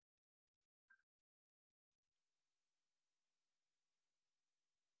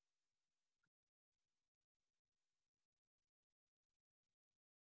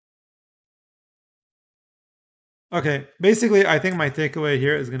 Okay, basically, I think my takeaway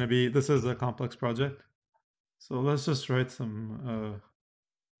here is going to be this is a complex project. So let's just write some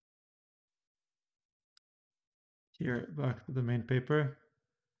here back to the main paper.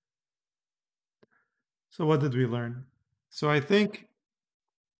 So what did we learn? So I think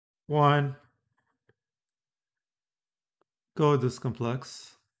one, code is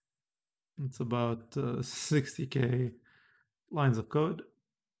complex. It's about 60K lines of code.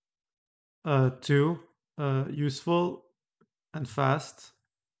 Two, useful and fast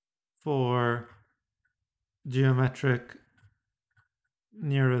for geometric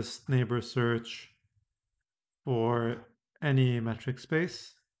nearest neighbor search for any metric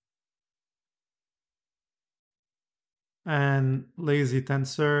space, and lazy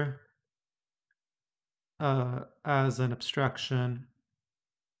tensor as an abstraction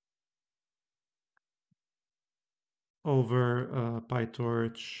over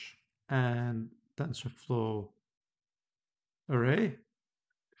PyTorch and TensorFlow array.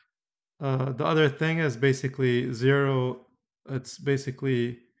 The other thing is basically zero. It's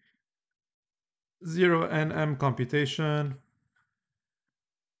basically zero NM computation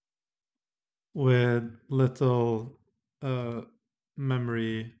with little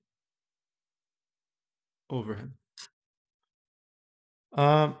memory overhead.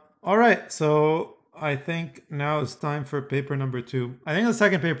 All right, so I think now it's time for paper number 2. I think the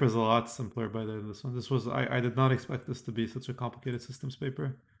second paper is a lot simpler by the this one. This was I did not expect this to be such a complicated systems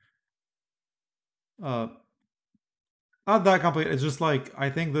paper. Uh, Not that complicated. It's just like I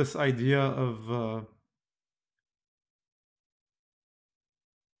think this idea of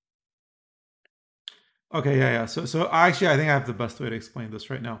okay, yeah. So actually, I think I have the best way to explain this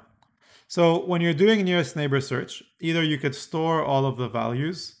right now. So when you're doing nearest neighbor search, either you could store all of the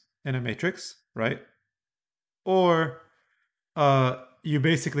values in a matrix, right? Or you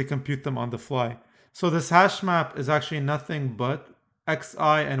basically compute them on the fly. So this hash map is actually nothing but xi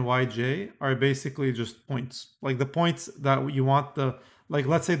and yj are basically just points. Like the points that you want like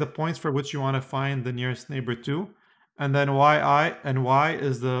let's say the points for which you want to find the nearest neighbor to, and then yi and y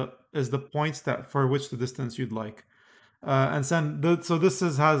is the points that for which the distance you'd like. And so this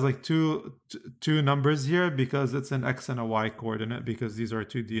has like two numbers here because it's an x and a y coordinate because these are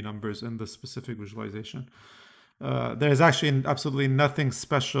 2D numbers in the specific visualization. There's actually absolutely nothing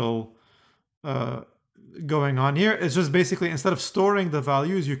special uh, going on here. It's just basically instead of storing the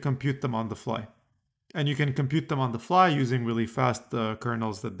values, you compute them on the fly. And you can compute them on the fly using really fast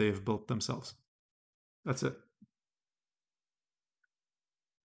kernels that they've built themselves. That's it.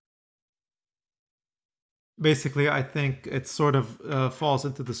 Basically, I think it sort of falls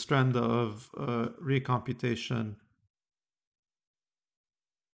into the trend of recomputation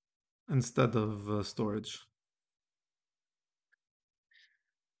instead of storage.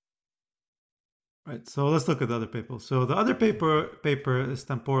 Right, so let's look at the other paper. So the other paper is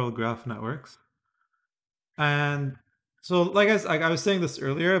temporal graph networks. And so, like I was saying this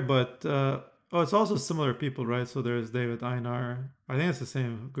earlier, but it's also similar people, right? So there's David Einar. I think it's the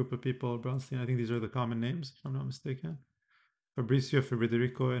same group of people. Brownstein. I think these are the common names, if I'm not mistaken. Fabricio,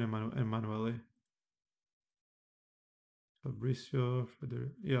 Federico, and Emanuele. Fabricio,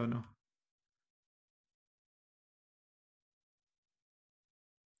 Federico. Yeah, no.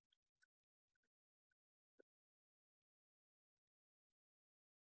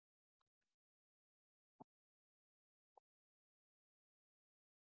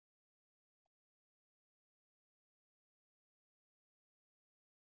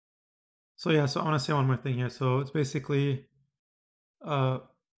 So yeah, so I want to say one more thing here. So it's basically uh,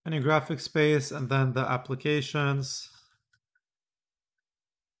 any graphic space and then the applications.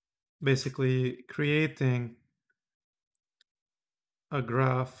 Basically creating a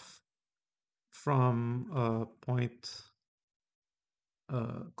graph from point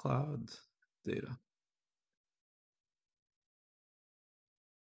cloud data.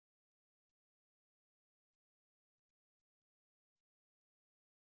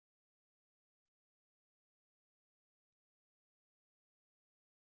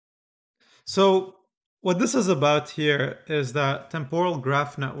 So what this is about here is that temporal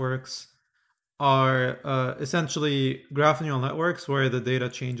graph networks are essentially graph neural networks where the data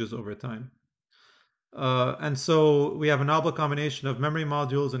changes over time. And so we have a novel combination of memory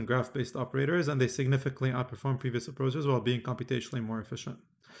modules and graph-based operators, and they significantly outperform previous approaches while being computationally more efficient.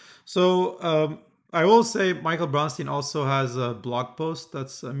 So I will say Michael Bronstein also has a blog post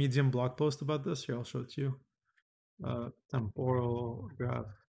that's a Medium blog post about this. Here, I'll show it to you. Temporal graph.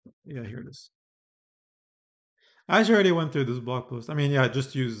 Yeah, here it is. I actually already went through this blog post. I mean, yeah,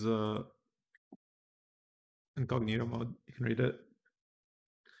 just use incognito mode. You can read it.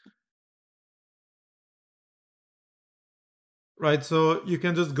 Right, so you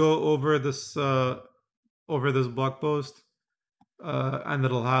can just go over this blog post, and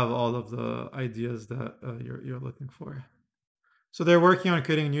it'll have all of the ideas that you're looking for. So they're working on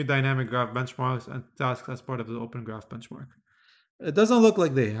creating new dynamic graph benchmarks and tasks as part of the Open Graph benchmark. It doesn't look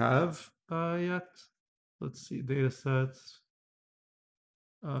like they have yet. Let's see, data sets,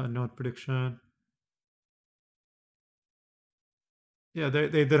 node prediction. Yeah, they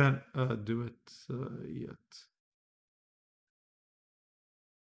didn't do it yet.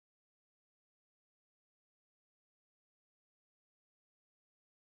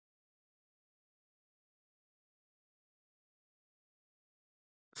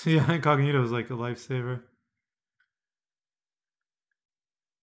 Yeah, incognito is like a lifesaver.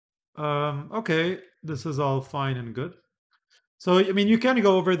 Okay, this is all fine and good. So, I mean, you can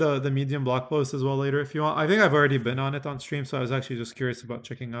go over the Medium blog post as well later if you want. I think I've already been on it on stream, so I was actually just curious about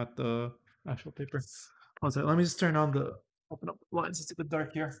checking out the actual paper. One second, let me just turn on the open up the blinds. It's a bit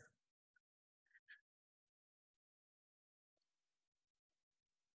dark here.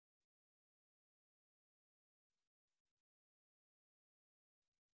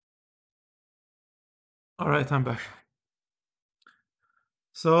 All right, I'm back.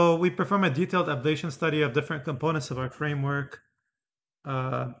 So we perform a detailed ablation study of different components of our framework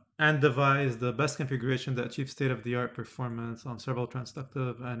and devise the best configuration that achieves state-of-the-art performance on several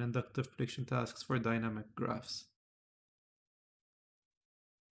transductive and inductive prediction tasks for dynamic graphs.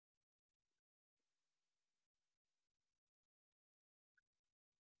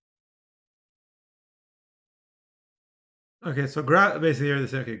 Okay, so basically here they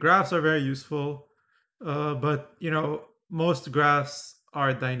say, okay, graphs are very useful, but most graphs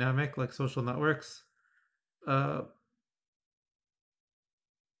are dynamic, like social networks. Uh,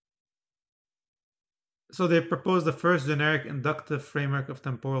 so they propose the first generic inductive framework of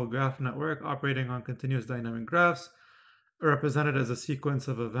temporal graph network operating on continuous dynamic graphs, represented as a sequence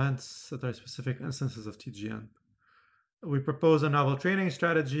of events that are specific instances of TGN. We propose a novel training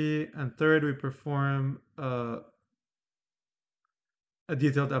strategy, and third, we perform a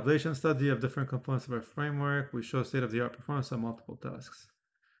detailed ablation study of different components of our framework. We show state-of-the-art performance on multiple tasks.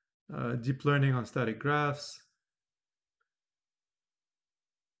 Deep learning on static graphs.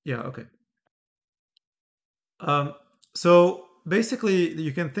 Yeah, okay. Um, so basically,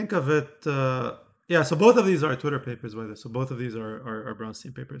 you can think of it. Yeah, so both of these are Twitter papers, by the way. So both of these are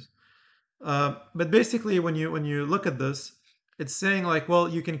Brownstein papers. But basically, when you look at this, it's saying like, well,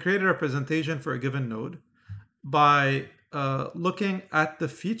 you can create a representation for a given node by looking at the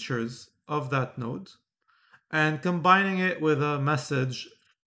features of that node and combining it with a message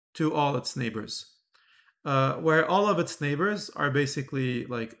to all its neighbors. Where all of its neighbors are basically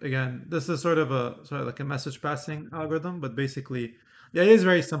like, again, this is sort of like a message passing algorithm, but basically the idea is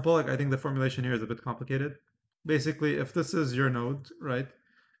very simple. Like I think the formulation here is a bit complicated. Basically, if this is your node, right,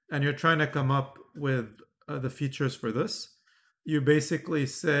 and you're trying to come up with the features for this, you basically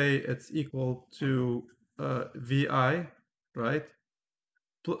say it's equal to vi, right,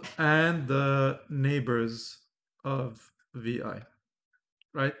 and the neighbors of vi,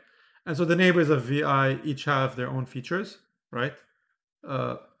 right? And so the neighbors of vi each have their own features, right?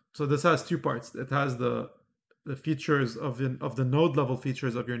 Uh, so this has two parts. It has the features of the node level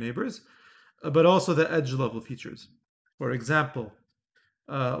features of your neighbors, but also the edge level features. For example,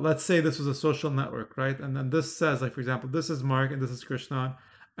 let's say this was a social network, right? And then this says, like, for example, this is Mark and this is Krishna,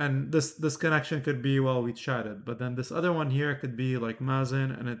 and this connection could be, well, we chatted, but then this other one here could be like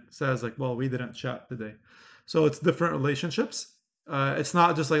Mazen, and it says like, well, we didn't chat today. So it's different relationships. It's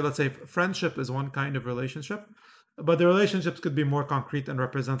not just like, let's say friendship is one kind of relationship, but the relationships could be more concrete and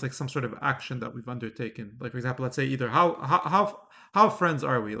represent like some sort of action that we've undertaken. Like for example, let's say either how friends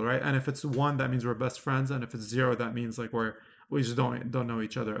are we, right? And if it's one, that means we're best friends, and if it's zero, that means like we just don't know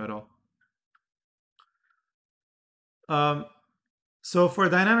each other at all. Um, so for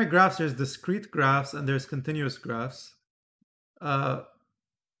dynamic graphs, there's discrete graphs and there's continuous graphs. Uh,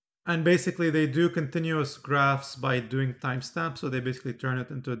 and basically, they do continuous graphs by doing timestamps. So they basically turn it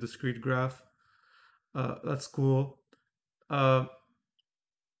into a discrete graph. That's cool. The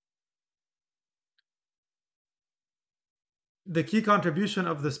key contribution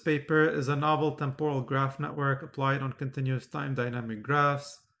of this paper is a novel temporal graph network applied on continuous time dynamic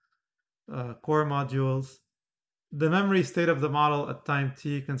graphs, core modules. The memory state of the model at time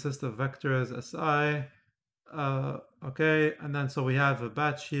t consists of vectors Si. Okay, and then so we have a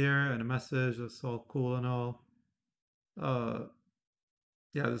batch here and a message. That's all cool and all.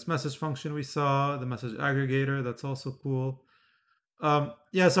 Yeah, this message function we saw, the message aggregator, that's also cool.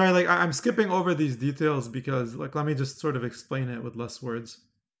 Yeah, sorry, like I'm skipping over these details because like let me just sort of explain it with less words.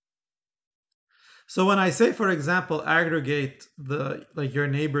 So when I say, for example, aggregate the like your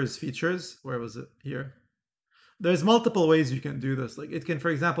neighbor's features, where was it? Here. There's multiple ways you can do this. Like it can, for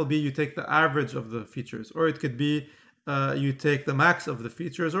example, be you take the average of the features, or it could be you take the max of the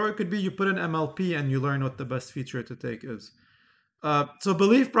features, or it could be you put an MLP and you learn what the best feature to take is. So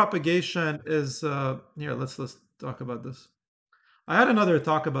belief propagation is here. Let's talk about this. I had another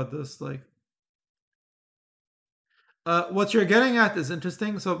talk about this. Like what you're getting at is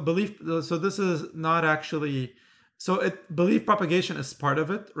interesting. So belief. So this is not actually. So belief propagation is part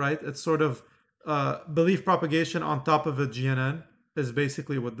of it, right? It's sort of belief propagation on top of a GNN is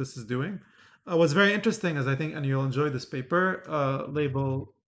basically what this is doing. What's very interesting is I think, and you'll enjoy this paper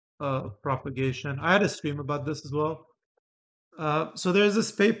label. propagation. I had a stream about this as well. So there's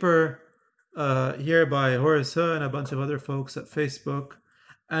this paper here by Horace He and a bunch of other folks at Facebook,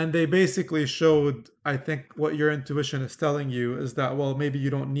 and they basically showed, I think, what your intuition is telling you is that, well, maybe you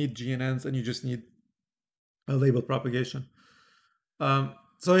don't need GNNs and you just need a labeled propagation.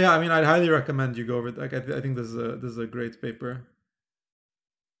 So yeah, I mean, I'd highly recommend you go over it. Like, I think this is a great paper.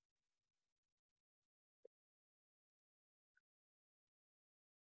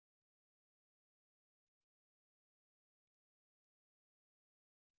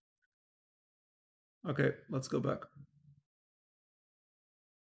 Okay, let's go back.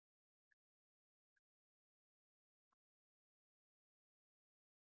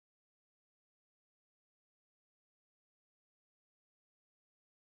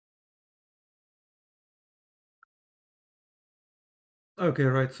 Okay,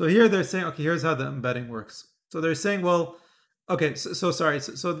 right. So here they're saying, okay, here's how the embedding works. So they're saying, well, okay, so sorry.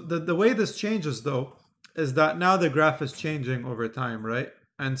 So the way this changes though is that now the graph is changing over time, right?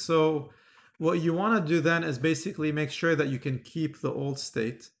 And so what you want to do then is basically make sure that you can keep the old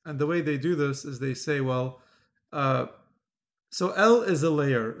state. And the way they do this is they say, well, uh, so L is a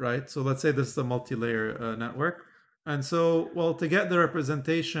layer, right? So let's say this is a multi-layer network. And so, well, to get the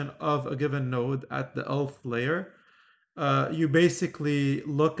representation of a given node at the Lth layer, you basically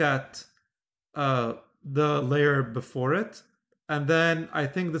look at uh, the layer before it. And then I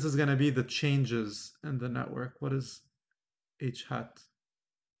think this is going to be the changes in the network. What is H hat?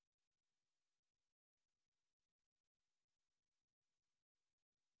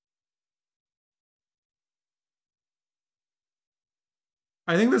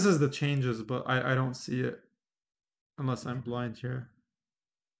 I think this is the changes, but I don't see it unless I'm blind here.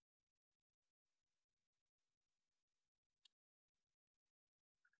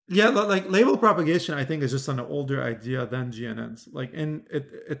 Yeah, like label propagation, I think is just an older idea than GNNs. Like in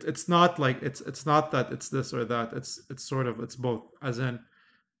it's not like it's not that it's this or that. It's sort of it's both. As in,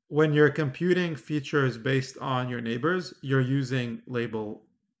 when you're computing features based on your neighbors, you're using label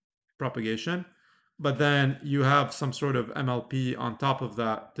propagation, but then you have some sort of MLP on top of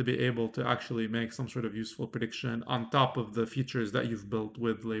that to be able to actually make some sort of useful prediction on top of the features that you've built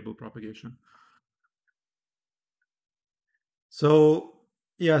with label propagation. So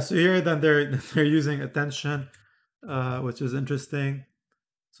yeah, so here then they're they're using attention, which is interesting.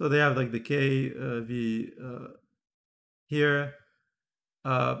 So they have like the K V here,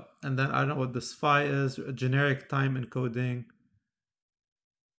 and then I don't know what this phi is. A generic time encoding.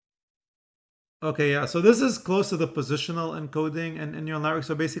 Okay, yeah. So this is close to the positional encoding in neural network.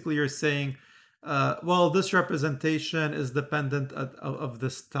 So basically, you're saying, well, this representation is dependent of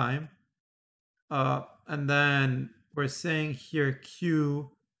this time, and then we're saying here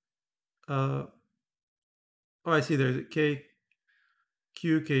Q. Uh, oh, I see. There's K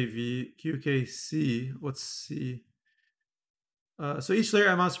QKV, QKC. What's C? So each layer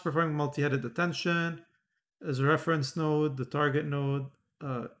amounts to performing multi-headed attention as a reference node, the target node,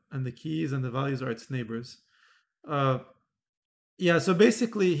 and the keys and the values are its neighbors. Uh, yeah, so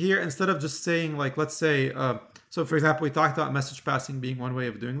basically here, instead of just saying like, let's say, so for example, we talked about message passing being one way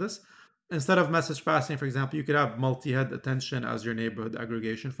of doing this. Instead of message passing, for example, you could have multi-head attention as your neighborhood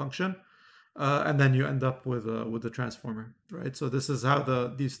aggregation function. And then you end up with the transformer, right? So this is how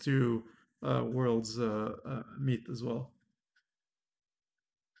these two worlds meet as well.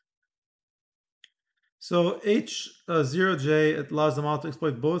 So H0J, it allows the model to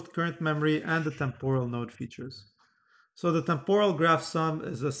exploit both current memory and the temporal node features. So the temporal graph sum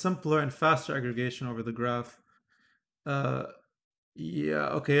is a simpler and faster aggregation over the graph. Uh, yeah,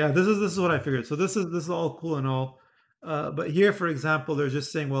 okay, yeah, this is what I figured. So this is all cool and all. But here, for example, they're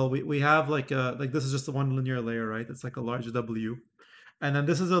just saying, well, we have like this is just a one linear layer, right? It's like a large W. And then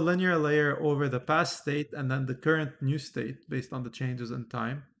this is a linear layer over the past state and then the current new state based on the changes in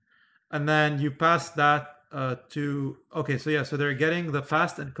time. And then you pass that to, okay, so yeah, so they're getting the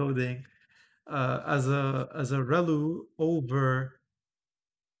fast encoding as a ReLU over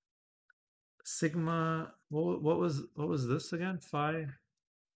sigma. What was this again? Phi. I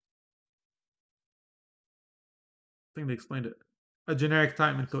think they explained it. A generic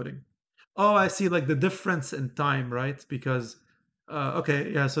time encoding. Oh, I see. Like the difference in time, right? Because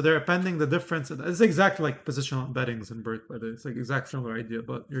okay, yeah. So they're appending the difference. It's exactly like positional embeddings in BERT, by the way. It's like exact similar idea,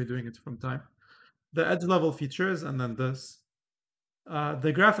 but you're doing it from time. The edge level features, and then this.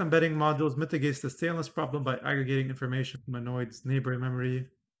 The graph embedding modules mitigates the staleness problem by aggregating information from a node's neighboring memory.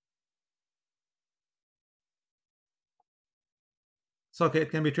 So okay,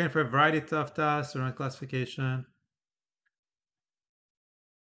 it can be trained for a variety of tasks around classification.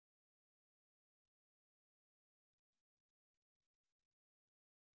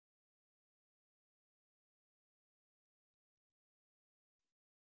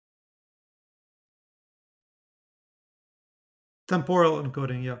 Temporal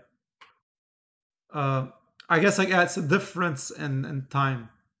encoding, yeah. Uh, I guess like yeah, it's a difference in time.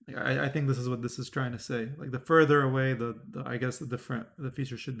 Like, I think this is what this is trying to say. Like the further away, the I guess the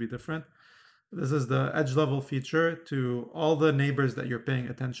feature should be different. This is the edge level feature to all the neighbors that you're paying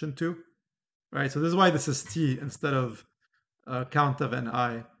attention to, right? So this is why this is t instead of count of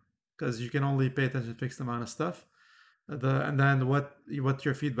ni, because you can only pay attention to a fixed amount of stuff. And then what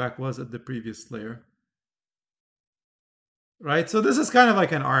your feedback was at the previous layer, right? So this is kind of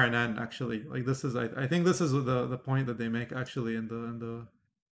like an RNN actually. Like this is I think this is the point that they make actually in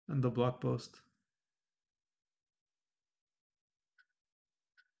the blog post.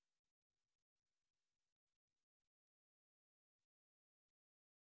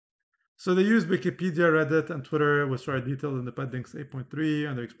 So they use Wikipedia, Reddit, and Twitter, which are detailed in the Paddings 8.3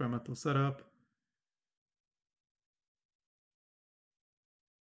 and their experimental setup.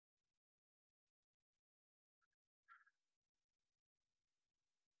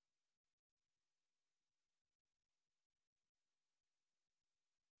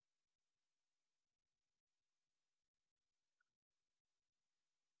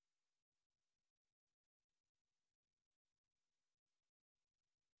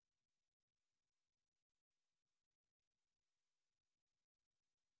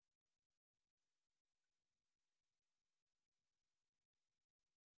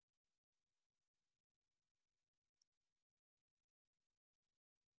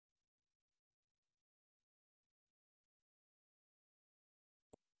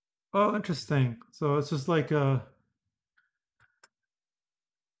 Oh, interesting. So it's just like your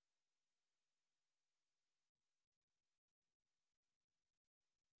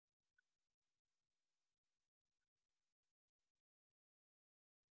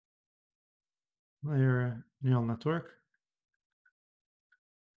neural network.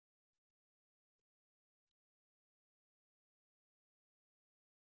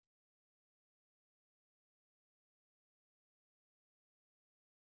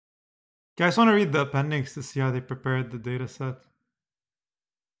 Okay, I just want to read the appendix to see how they prepared the data set.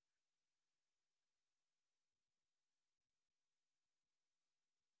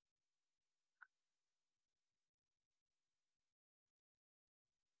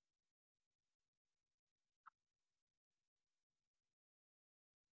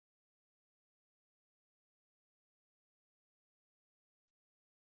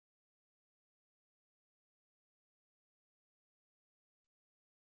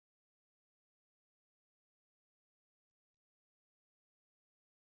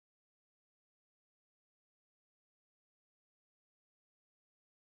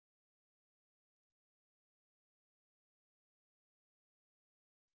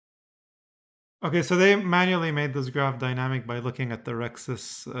 Okay, so they manually made this graph dynamic by looking at the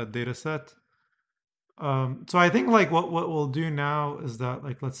Rexus data set. So I think like what we'll do now is that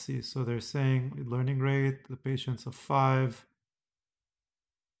like let's see. So they're saying learning rate, the patients of 5,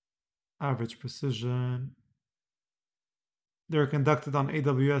 average precision. They're conducted on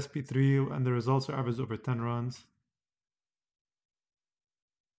AWS P3, and the results are averaged over 10 runs.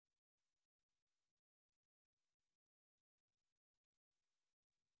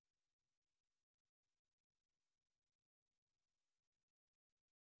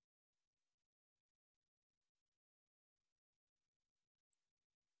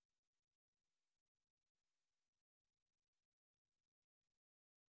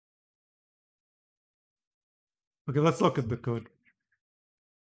 Okay, let's look at the code.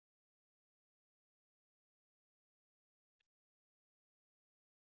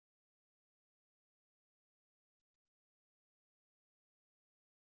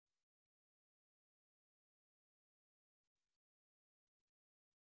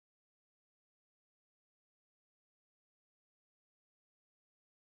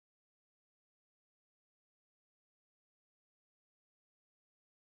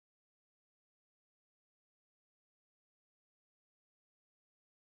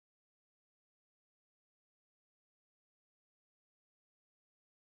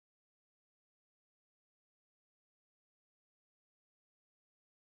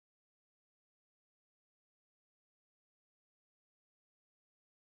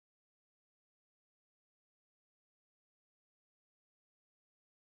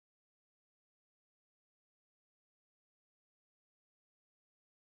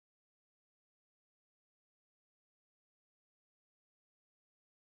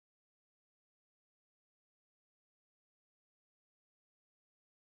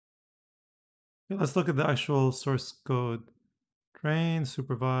 Okay, let's look at the actual source code. Train,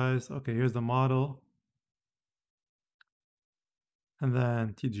 supervised. Okay, here's the model. And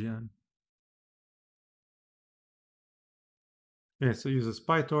then TGN. Okay, so it uses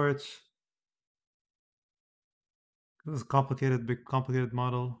PyTorch. This is a complicated, big, complicated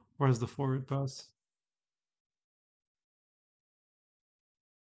model. Where's the forward pass?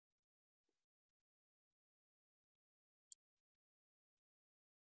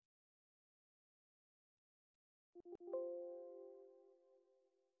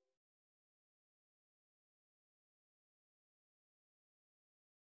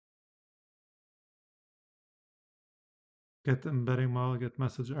 Get embedding model, get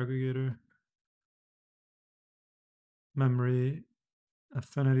message aggregator, memory,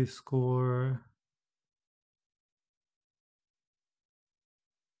 affinity score.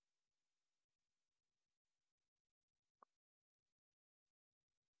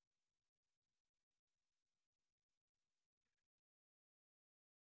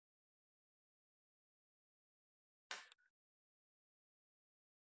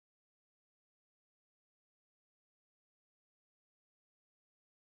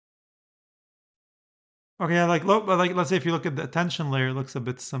 Okay, like look, like let's say if you look at the attention layer, it looks a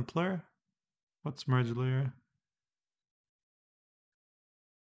bit simpler. What's merge layer?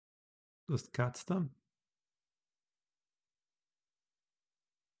 Just cats them.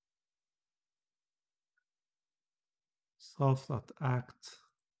 Self.act.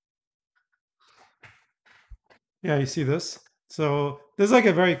 Yeah, you see this? So this is like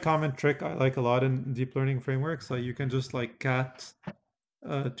a very common trick I like a lot in deep learning frameworks. Like you can just like cat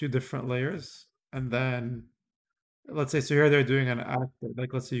two different layers, and then let's say so here they're doing an act.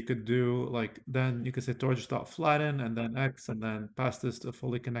 Like let's say you could do like then you could say torch.flatten and then x and then pass this to a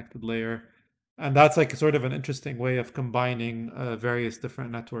fully connected layer. And that's like sort of an interesting way of combining various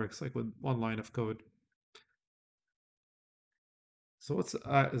different networks like with one line of code. So what's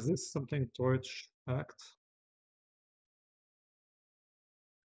is this something torch act?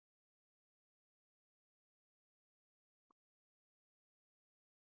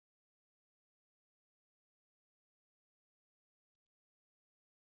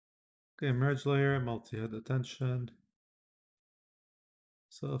 Okay, merge layer, multi-head attention,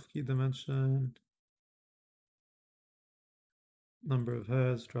 self key dimension, number of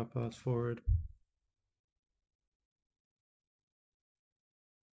heads, dropout forward.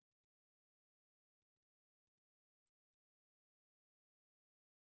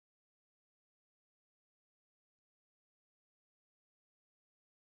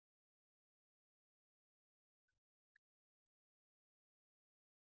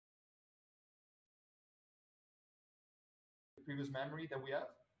 previous memory that we have.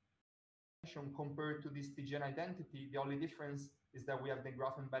 Compared to this TGN identity, the only difference is that we have the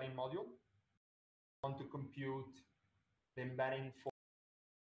graph embedding module. Want to compute the embedding for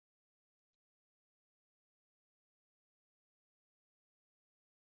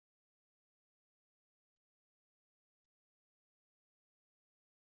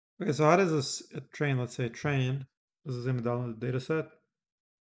Okay, so how does this train, let's say train, this is going to download the data set.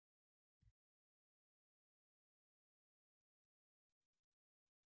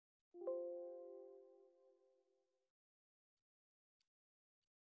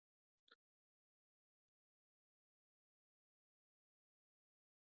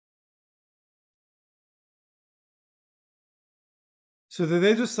 So did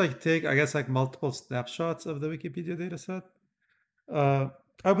they just like take, I guess, like multiple snapshots of the Wikipedia data set? Uh,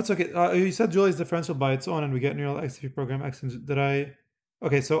 I hope it's okay. You said Julia is differential by its own, and we get neural X if you program X. And did I?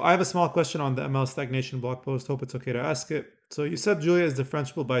 Okay, so I have a small question on the ML stagnation blog post. Hope it's okay to ask it. So you said Julia is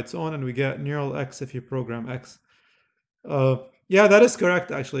differentiable by its own, and we get neural X if you program X. Uh, yeah, that is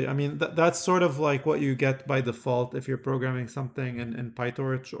correct. Actually, I mean that's sort of like what you get by default if you're programming something in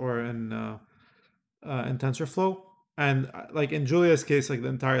PyTorch or in TensorFlow. And like in Julia's case, like the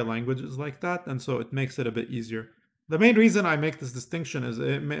entire language is like that, and so it makes it a bit easier. The main reason I make this distinction is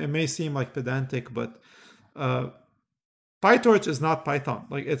it may seem like pedantic, but uh, PyTorch is not Python.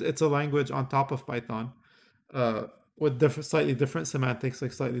 Like it's a language on top of Python uh, with slightly different semantics,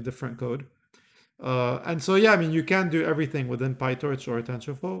 like slightly different code. And so yeah, I mean you can do everything within PyTorch or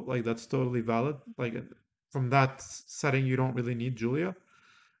TensorFlow. Like that's totally valid. Like from that setting, you don't really need Julia.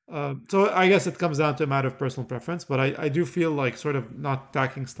 So I guess it comes down to a matter of personal preference, but I do feel like sort of not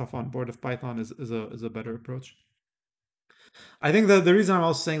tacking stuff on board of Python is a better approach. I think that the reason I'm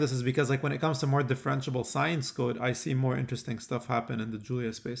also saying this is because like when it comes to more differentiable science code, I see more interesting stuff happen in the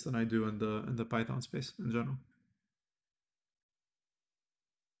Julia space than I do in the Python space in general.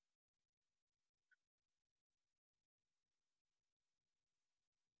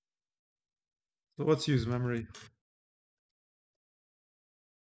 So let's use memory.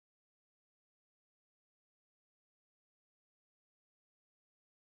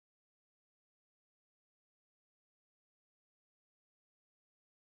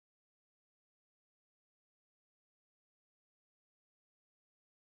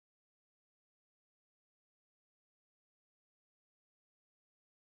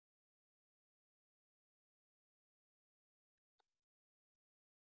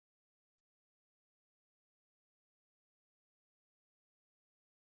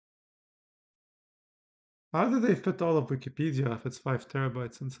 How do they fit all of Wikipedia if it's 5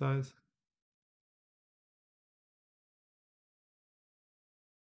 terabytes in size?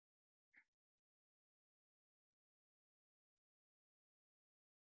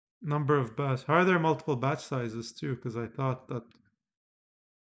 Number of batch. How are there multiple batch sizes too? Because I thought that.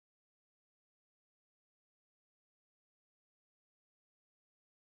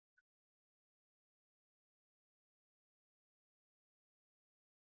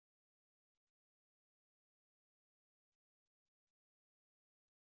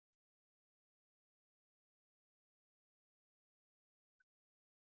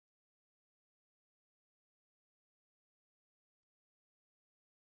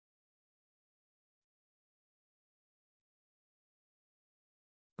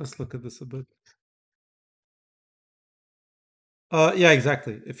 Let's look at this a bit. Yeah,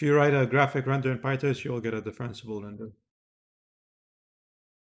 exactly. If you write a graphic render in PyTorch, you'll get a differentiable render.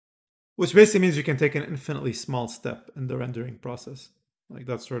 Which basically means you can take an infinitely small step in the rendering process. Like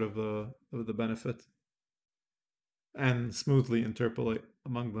that's sort of the benefit. And smoothly interpolate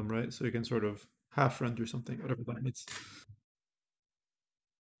among them, right? So you can sort of half render something, whatever that means.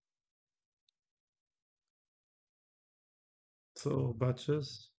 So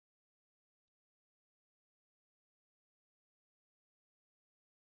batches,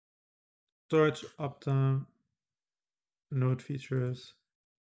 storage uptime, node features.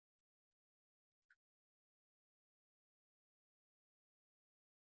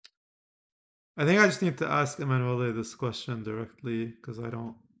 I think I just need to ask Emanuele this question directly because I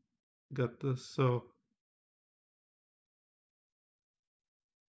don't get this. So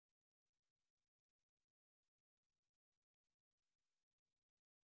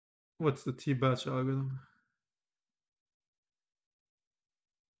what's the T batch algorithm?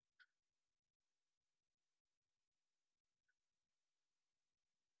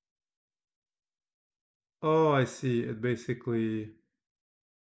 Oh, I see. It basically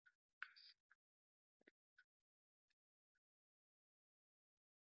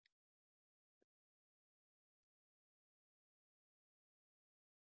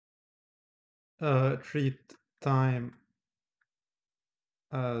treat time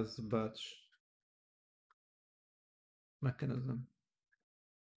as batch mechanism.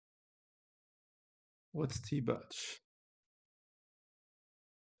 What's T batch?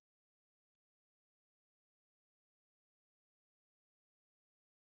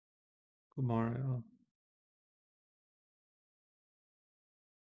 Kumar.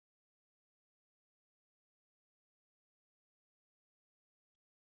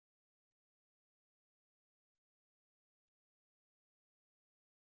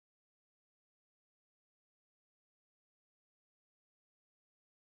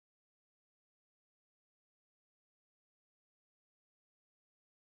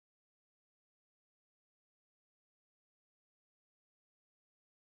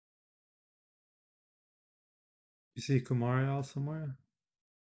 You see Kumarial somewhere?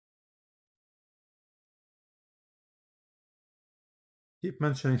 Keep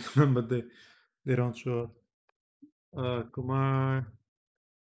mentioning them, but they don't show up. Kumar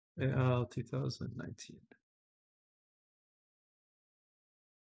AL 2019.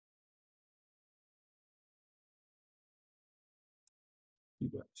 You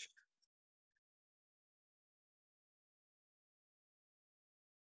betcha.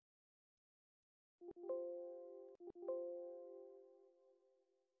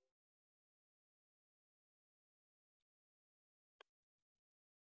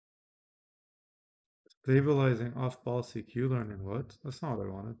 Stabilizing off policy Q learning. What? That's not what I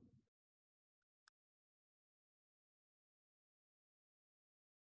wanted.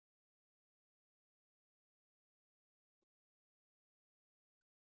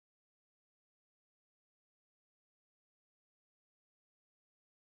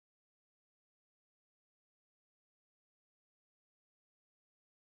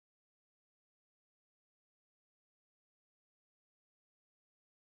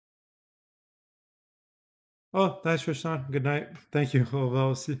 Oh, thanks, Krishan. Good night. Thank you. Oh,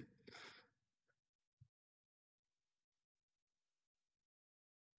 well, see.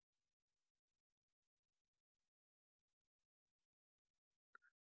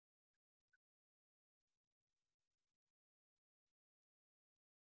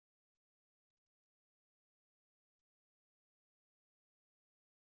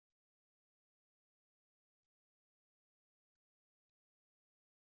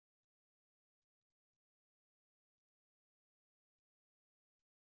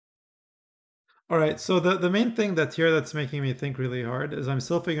 All right. So the main thing that's making me think really hard is I'm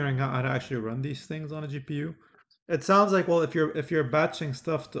still figuring out how to actually run these things on a GPU. It sounds like, well, if you're batching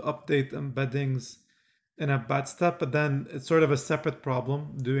stuff to update embeddings in a batch step, but then it's sort of a separate problem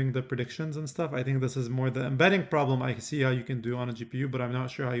doing the predictions and stuff. I think this is more the embedding problem. I see how you can do on a GPU, but I'm not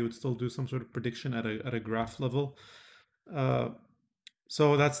sure how you would still do some sort of prediction at a graph level. Uh,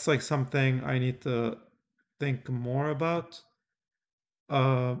 so that's like something I need to think more about.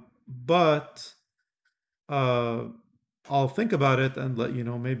 But uh, I'll think about it and let you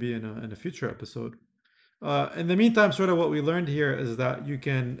know maybe in a future episode. In the meantime, sort of what we learned here is that you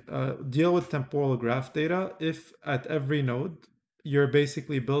can deal with temporal graph data if at every node you're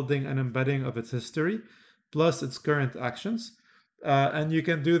basically building an embedding of its history plus its current actions. And you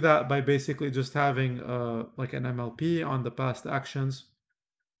can do that by basically just having like an MLP on the past actions,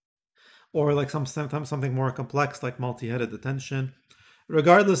 or like sometimes something more complex like multi-headed attention.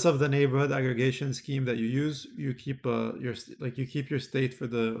 Regardless of the neighborhood aggregation scheme that you use, you keep you keep your state for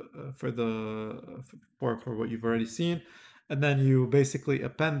for what you've already seen, and then you basically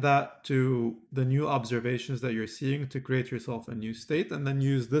append that to the new observations that you're seeing to create yourself a new state, and then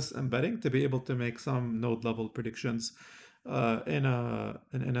use this embedding to be able to make some node level predictions in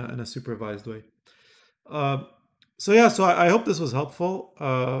a supervised way. Uh, so yeah, so I hope this was helpful.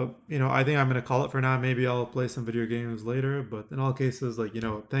 I think I'm gonna call it for now. Maybe I'll play some video games later, but in all cases,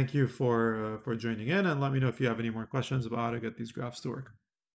 thank you for joining in, and let me know if you have any more questions about how to get these graphs to work.